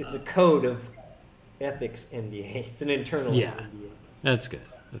a code of ethics NDA. It's an internal NDA. That's good.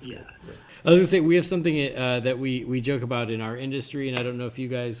 That's good. I was gonna say we have something that we joke about in our industry, and I don't know if you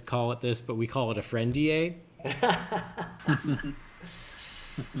guys call it this, but we call it a friend DA.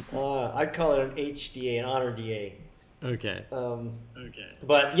 I'd call it an HDA, an honor DA. Okay.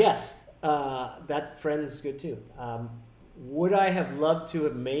 But yes, that's Friends is good too. Would I have loved to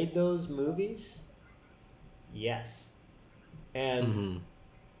have made those movies? Yes. And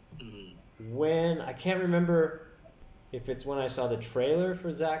when, I can't remember if it's when I saw the trailer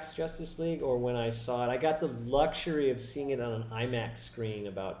for Zack's Justice League or when I saw it. I got the luxury of seeing it on an IMAX screen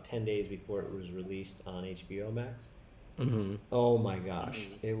about 10 days before it was released on HBO Max. Oh my gosh,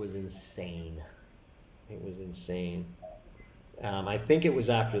 it was insane. It was insane. I think it was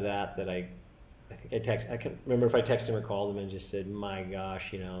after that I can't remember if I texted him or called him and just said, my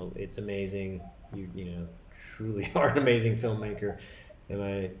gosh, it's amazing. You truly are an amazing filmmaker. And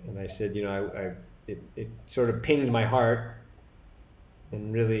I said, it sort of pinged my heart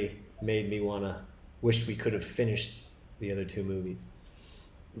and really made me wish we could have finished the other two movies.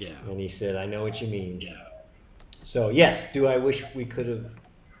 Yeah. And he said, I know what you mean. Yeah. So yes, do I wish we could have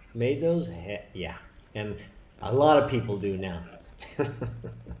made those? Yeah. And a lot of people do now.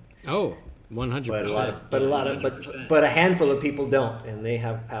 Oh, 100%. But a handful of people don't, and they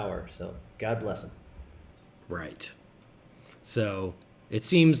have power. So God bless them. Right. So it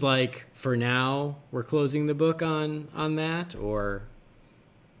seems like for now we're closing the book on that, or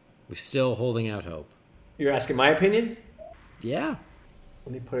we're still holding out hope. You're asking my opinion? Yeah.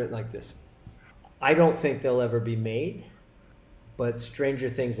 Let me put it like this. I don't think they'll ever be made, but stranger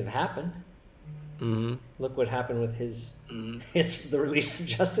things have happened. Look what happened with the release of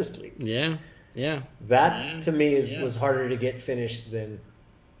Justice League. Yeah. That to me was harder to get finished than,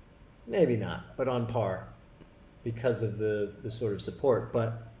 maybe not, but on par because of the sort of support.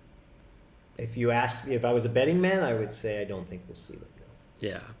 But if you asked me if I was a betting man, I would say I don't think we'll see them.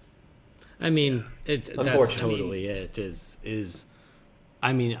 Yeah. I mean, that's totally it.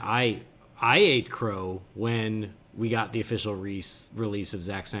 I ate crow when we got the official release of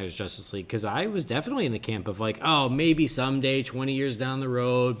Zack Snyder's Justice League, because I was definitely in the camp of like, oh, maybe someday, 20 years down the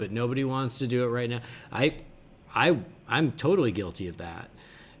road, but nobody wants to do it right now. I'm totally guilty of that,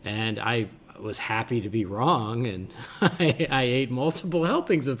 and I was happy to be wrong, and I ate multiple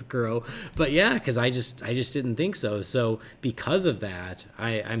helpings of the crow. But yeah, because I just didn't think so. So because of that,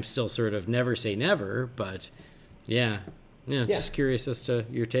 I'm still sort of never say never. But yeah, just curious as to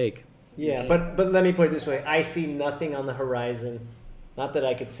your take. Yeah, but let me put it this way. I see nothing on the horizon. Not that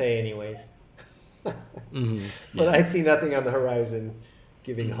I could say anyways. But I see nothing on the horizon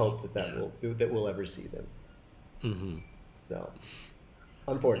giving hope that we'll ever see them. So,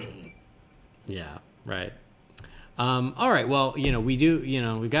 unfortunately. Yeah, right. All right, well,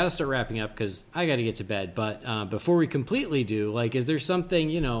 we've got to start wrapping up because I got to get to bed. But before we completely do, is there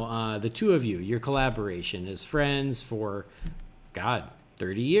something, the two of you, your collaboration as friends for,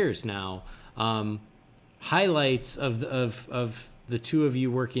 30 years now, highlights of the two of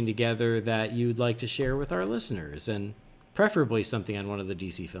you working together that you'd like to share with our listeners, and preferably something on one of the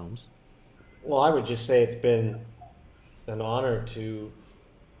DC films? Well, I would just say it's been an honor to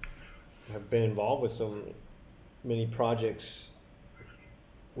have been involved with so many projects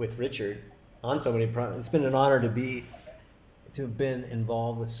with Richard, on so many projects. It's been an honor to have been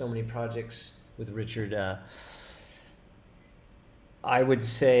involved with so many projects with Richard. I would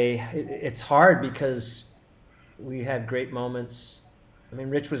say it's hard because we had great moments. I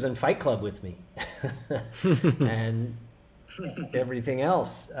mean, Rich was in Fight Club with me and everything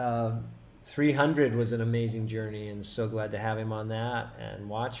else. 300 was an amazing journey, and so glad to have him on that, and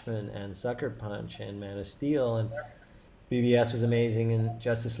Watchmen and Sucker Punch and Man of Steel, and BBS was amazing, and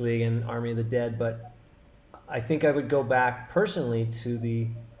Justice League and Army of the Dead. But I think I would go back personally to the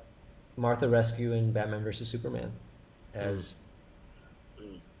Martha Rescue and Batman vs. Superman as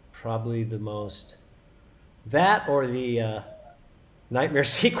probably the most, that or the nightmare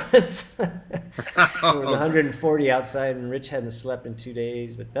sequence. There was 140 outside, and Rich hadn't slept in 2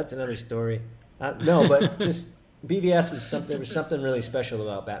 days. But that's another story. No, but just BVS was something. There was something really special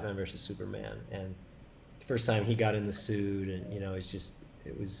about Batman versus Superman, and the first time he got in the suit, and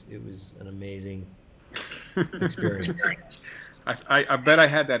it was an amazing experience. I bet I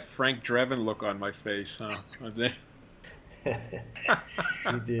had that Frank Drebin look on my face, huh?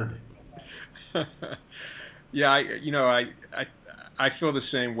 You did. Yeah, I feel the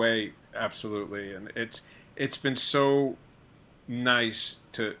same way, absolutely, and it's been so nice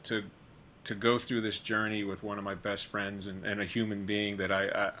to go through this journey with one of my best friends and a human being that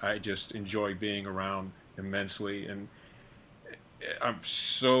I just enjoy being around immensely, and I'm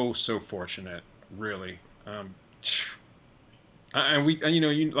so fortunate, really. And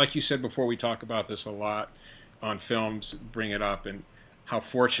like you said before, we talk about this a lot on films, bring it up, and how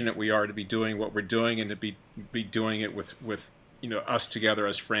fortunate we are to be doing what we're doing, and to be doing it with us together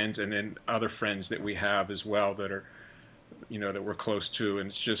as friends, and then other friends that we have as well that are that we're close to, and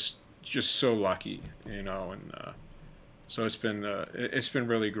it's just so lucky, and so it's been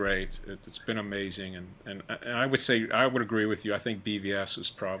really great. It's been amazing, and I would agree with you. I think BVS was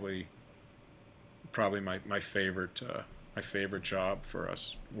probably my favorite job for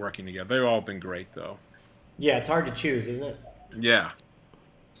us working together. They've all been great though. Yeah, it's hard to choose, isn't it? Yeah,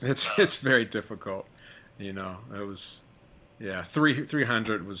 it's very difficult. It was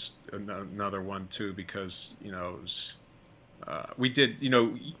 300 was another one too, because it was we did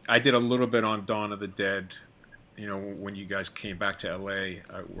I did a little bit on Dawn of the Dead. When you guys came back to LA,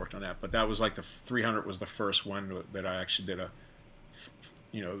 I worked on that, but that was like the 300 was the first one that I actually did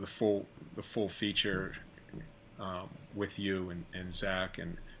the full feature with you and Zach,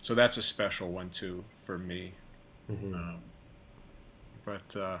 and so that's a special one too for me. Mm-hmm.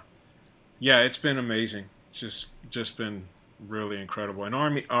 Yeah, it's been amazing. It's just been really incredible, and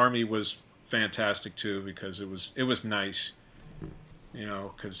Army was fantastic too, because it was nice,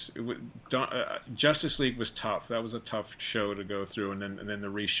 because Justice League was tough. That was a tough show to go through, and then the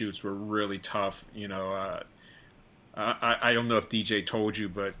reshoots were really tough. I don't know if DJ told you,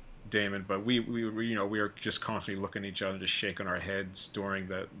 but Damon, but we were just constantly looking at each other, just shaking our heads during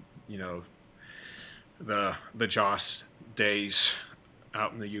the Joss days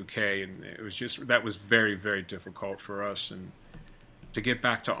out in the UK, and that was very, very difficult for us, and to get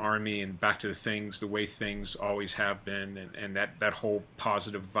back to Army and back to the way things always have been, and that whole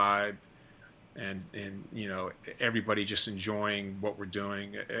positive vibe, and everybody just enjoying what we're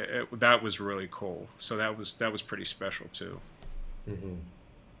doing, that was really cool. So that was pretty special too. Mm-hmm.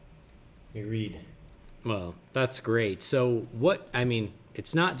 Agreed. Well, that's great. So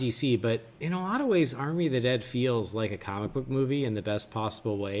it's not DC, but in a lot of ways, Army of the Dead feels like a comic book movie in the best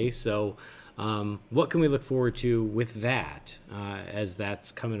possible way. So what can we look forward to with that as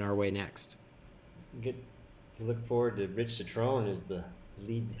that's coming our way next? Get to look forward to Rich Cetrone as the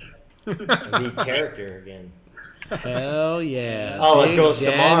lead character again. Hell yeah. Oh, it goes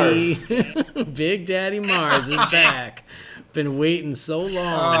to Mars. Big Daddy Mars is back. Been waiting so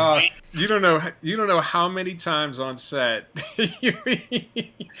long. You don't know how many times on set,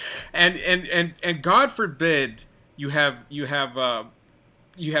 and God forbid you have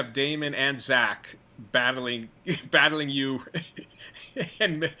Damon and Zach battling you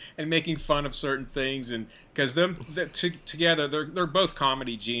and making fun of certain things, and because together they're both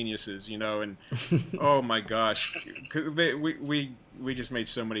comedy geniuses, and oh my gosh, we just made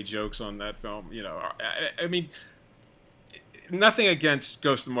so many jokes on that film. I mean, nothing against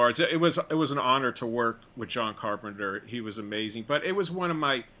Ghost of Mars. It was an honor to work with John Carpenter. He was amazing, but it was one of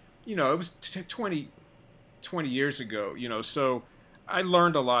my, it was 20 years ago, so I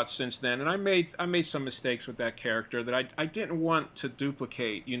learned a lot since then, and I made some mistakes with that character that I didn't want to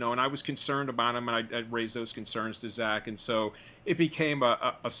duplicate, and I was concerned about him, and I raised those concerns to Zach, and so it became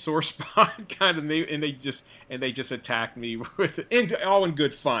a sore spot kind of, and they just attacked me all in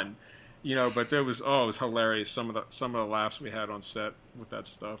good fun. But it was hilarious. Some of the laughs we had on set with that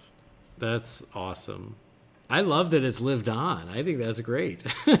stuff. That's awesome. I love that it's lived on. I think that's great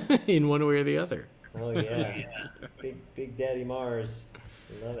in one way or the other. Oh yeah, Big Daddy Mars.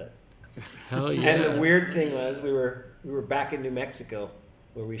 I love it. Hell yeah. And the weird thing was we were back in New Mexico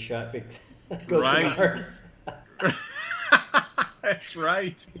where we shot Big Ghost of Mars. That's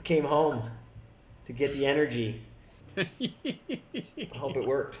right. We came home to get the energy. I hope it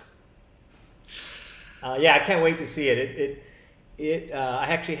worked. Yeah, I can't wait to see it. I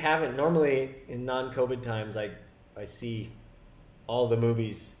actually haven't. Normally in non-COVID times, I see all the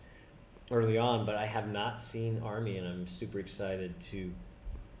movies early on, but I have not seen Army, and I'm super excited to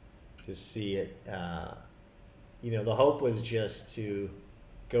see it the hope was just to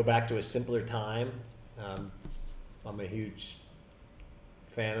go back to a simpler time. I'm a huge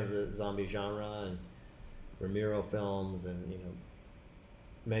fan of the zombie genre and Romero films, and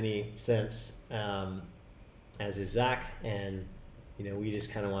many since, as is Zach, and we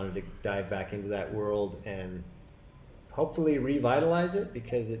just kind of wanted to dive back into that world and hopefully revitalize it,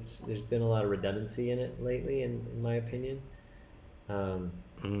 because there's been a lot of redundancy in it lately, in my opinion.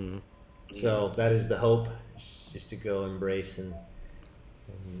 So that is the hope, just to go embrace and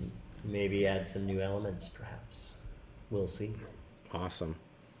maybe add some new elements, perhaps. We'll see. Awesome.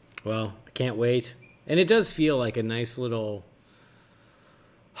 Well, I can't wait. And it does feel like a nice little,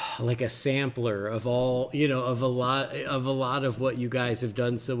 like a sampler of all, of a lot of what you guys have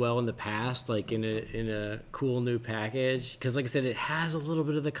done so well in the past, like in a cool new package. Because like I said, it has a little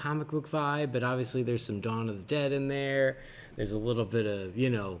bit of the comic book vibe, but obviously there's some Dawn of the Dead in there. There's a little bit of,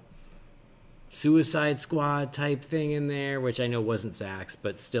 Suicide Squad type thing in there, which I know wasn't Zach's,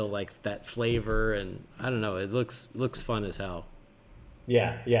 but still like that flavor. And I don't know, it looks fun as hell.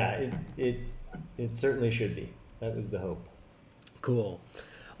 Yeah, it certainly should be. That was the hope. Cool.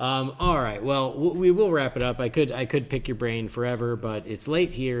 All right. Well, we will wrap it up. I could pick your brain forever, but it's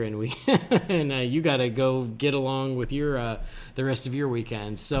late here, and you got to go get along with your the rest of your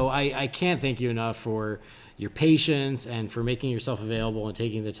weekend. So I can't thank you enough for your patience and for making yourself available and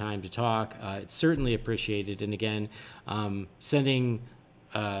taking the time to talk. It's certainly appreciated. And again, sending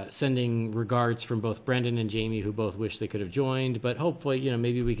regards from both Brendan and Jamie, who both wish they could have joined, but hopefully,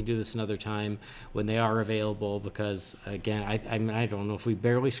 maybe we can do this another time when they are available, because again, I don't know if we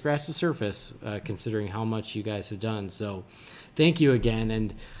barely scratched the surface, considering how much you guys have done. So thank you again.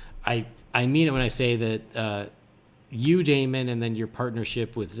 And I mean it when I say that, you, Damon, and then your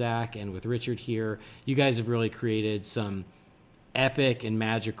partnership with Zach and with Richard here, you guys have really created some epic and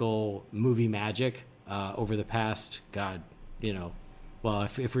magical movie magic, over the past, well,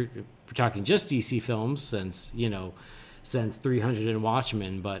 if we're talking just DC films, since 300 and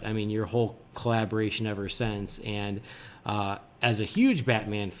Watchmen, but I mean your whole collaboration ever since. And as a huge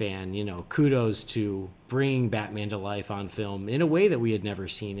Batman fan, kudos to bringing Batman to life on film in a way that we had never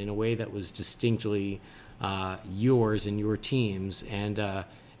seen, in a way that was distinctly yours and your team's. And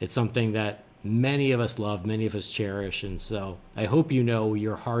it's something that many of us love, many of us cherish. And so I hope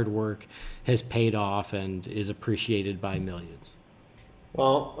your hard work has paid off and is appreciated by millions.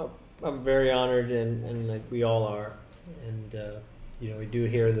 Well, I'm very honored, and like we all are, and we do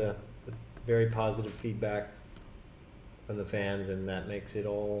hear the very positive feedback from the fans, and that makes it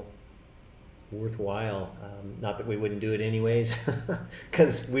all worthwhile. Not that we wouldn't do it anyways,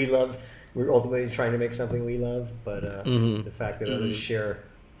 because we're ultimately trying to make something we love, but the fact that others share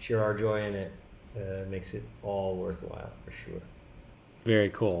our joy in it makes it all worthwhile, for sure.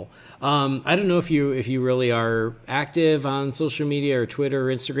 Very cool. I don't know if you really are active on social media or Twitter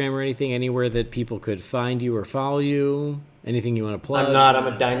or Instagram or anything, anywhere that people could find you or follow you. Anything you want to plug? I'm not. I'm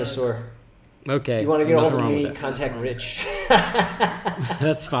a dinosaur. Okay. If you want to get a hold of me, contact Rich.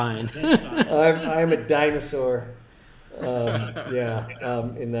 That's fine. I'm a dinosaur.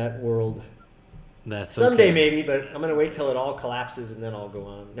 In that world. That's someday okay. Maybe, but I'm gonna wait till it all collapses and then I'll go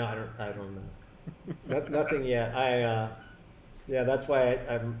on. No, I don't know. Nothing yet. That's why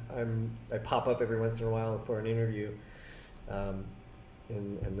I pop up every once in a while for an interview, and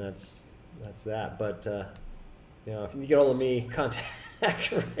that's that. But if you get hold of me,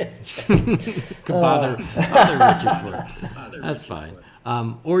 contact Rich. bother Richard for it. That's fine.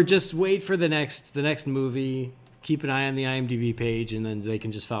 Or just wait for the next movie. Keep an eye on the IMDb page, and then they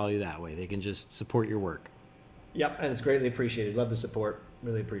can just follow you that way. They can just support your work. Yep, and it's greatly appreciated. Love the support.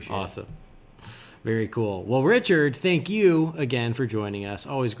 Really appreciate it. Awesome. Very cool. Well, Richard, thank you again for joining us.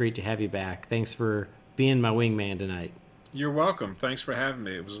 Always great to have you back. Thanks for being my wingman tonight. You're welcome. Thanks for having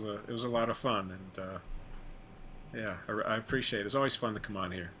me. It was a lot of fun, and I appreciate it. It's always fun to come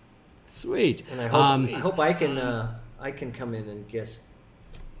on here. Sweet. And I hope I can come in and guest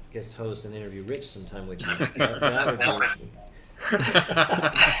host and interview Rich sometime with you. That would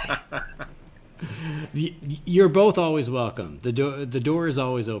be You're both always welcome. The door is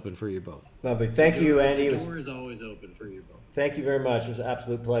always open for you both. Lovely. Thank you, Andy. The door is always open for you both. Thank you very much. It was an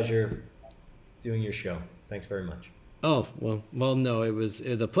absolute pleasure doing your show. Thanks very much. Oh, well, no,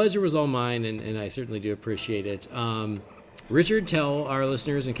 the pleasure was all mine, and I certainly do appreciate it. Richard, tell our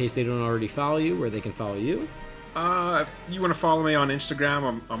listeners, in case they don't already follow you, where they can follow you. If you want to follow me on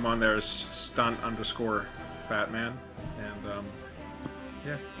Instagram, I'm on there as Stunt_Batman, and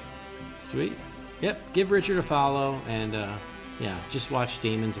Sweet. Yep. Give Richard a follow, and just watch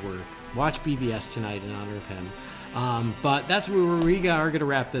Damon's work. Watch BVS tonight in honor of him. But that's where we are going to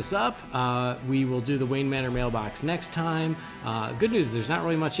wrap this up. We will do the Wayne Manor mailbox next time. Good news, there's not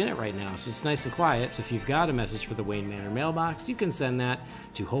really much in it right now, so it's nice and quiet. So if you've got a message for the Wayne Manor mailbox, you can send that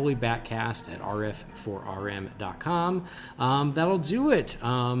to Holy BatCast at rf4rm.com. That'll do it.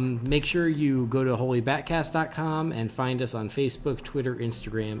 Make sure you go to holybatcast.com and find us on Facebook, Twitter,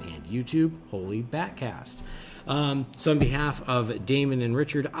 Instagram, and YouTube, Holy BatCast. So on behalf of Damon and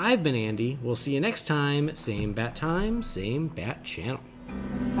Richard, I've been Andy. We'll see you next time. Same bat time, same bat channel.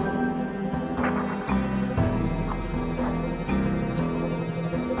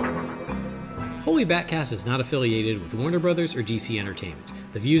 Holy BatCast is not affiliated with Warner Brothers or DC Entertainment.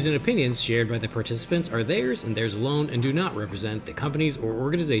 The views and opinions shared by the participants are theirs and theirs alone and do not represent the companies or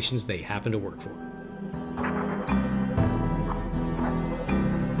organizations they happen to work for.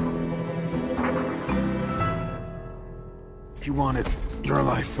 He wanted your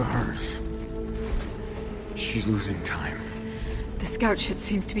life for hers. She's losing time. The scout ship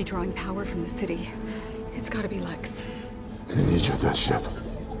seems to be drawing power from the city. It's gotta be Lex. I need you at that ship.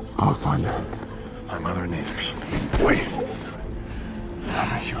 I'll find her. My mother needs me. Wait.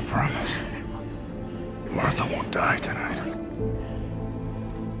 I'll make you a promise. Martha won't die tonight.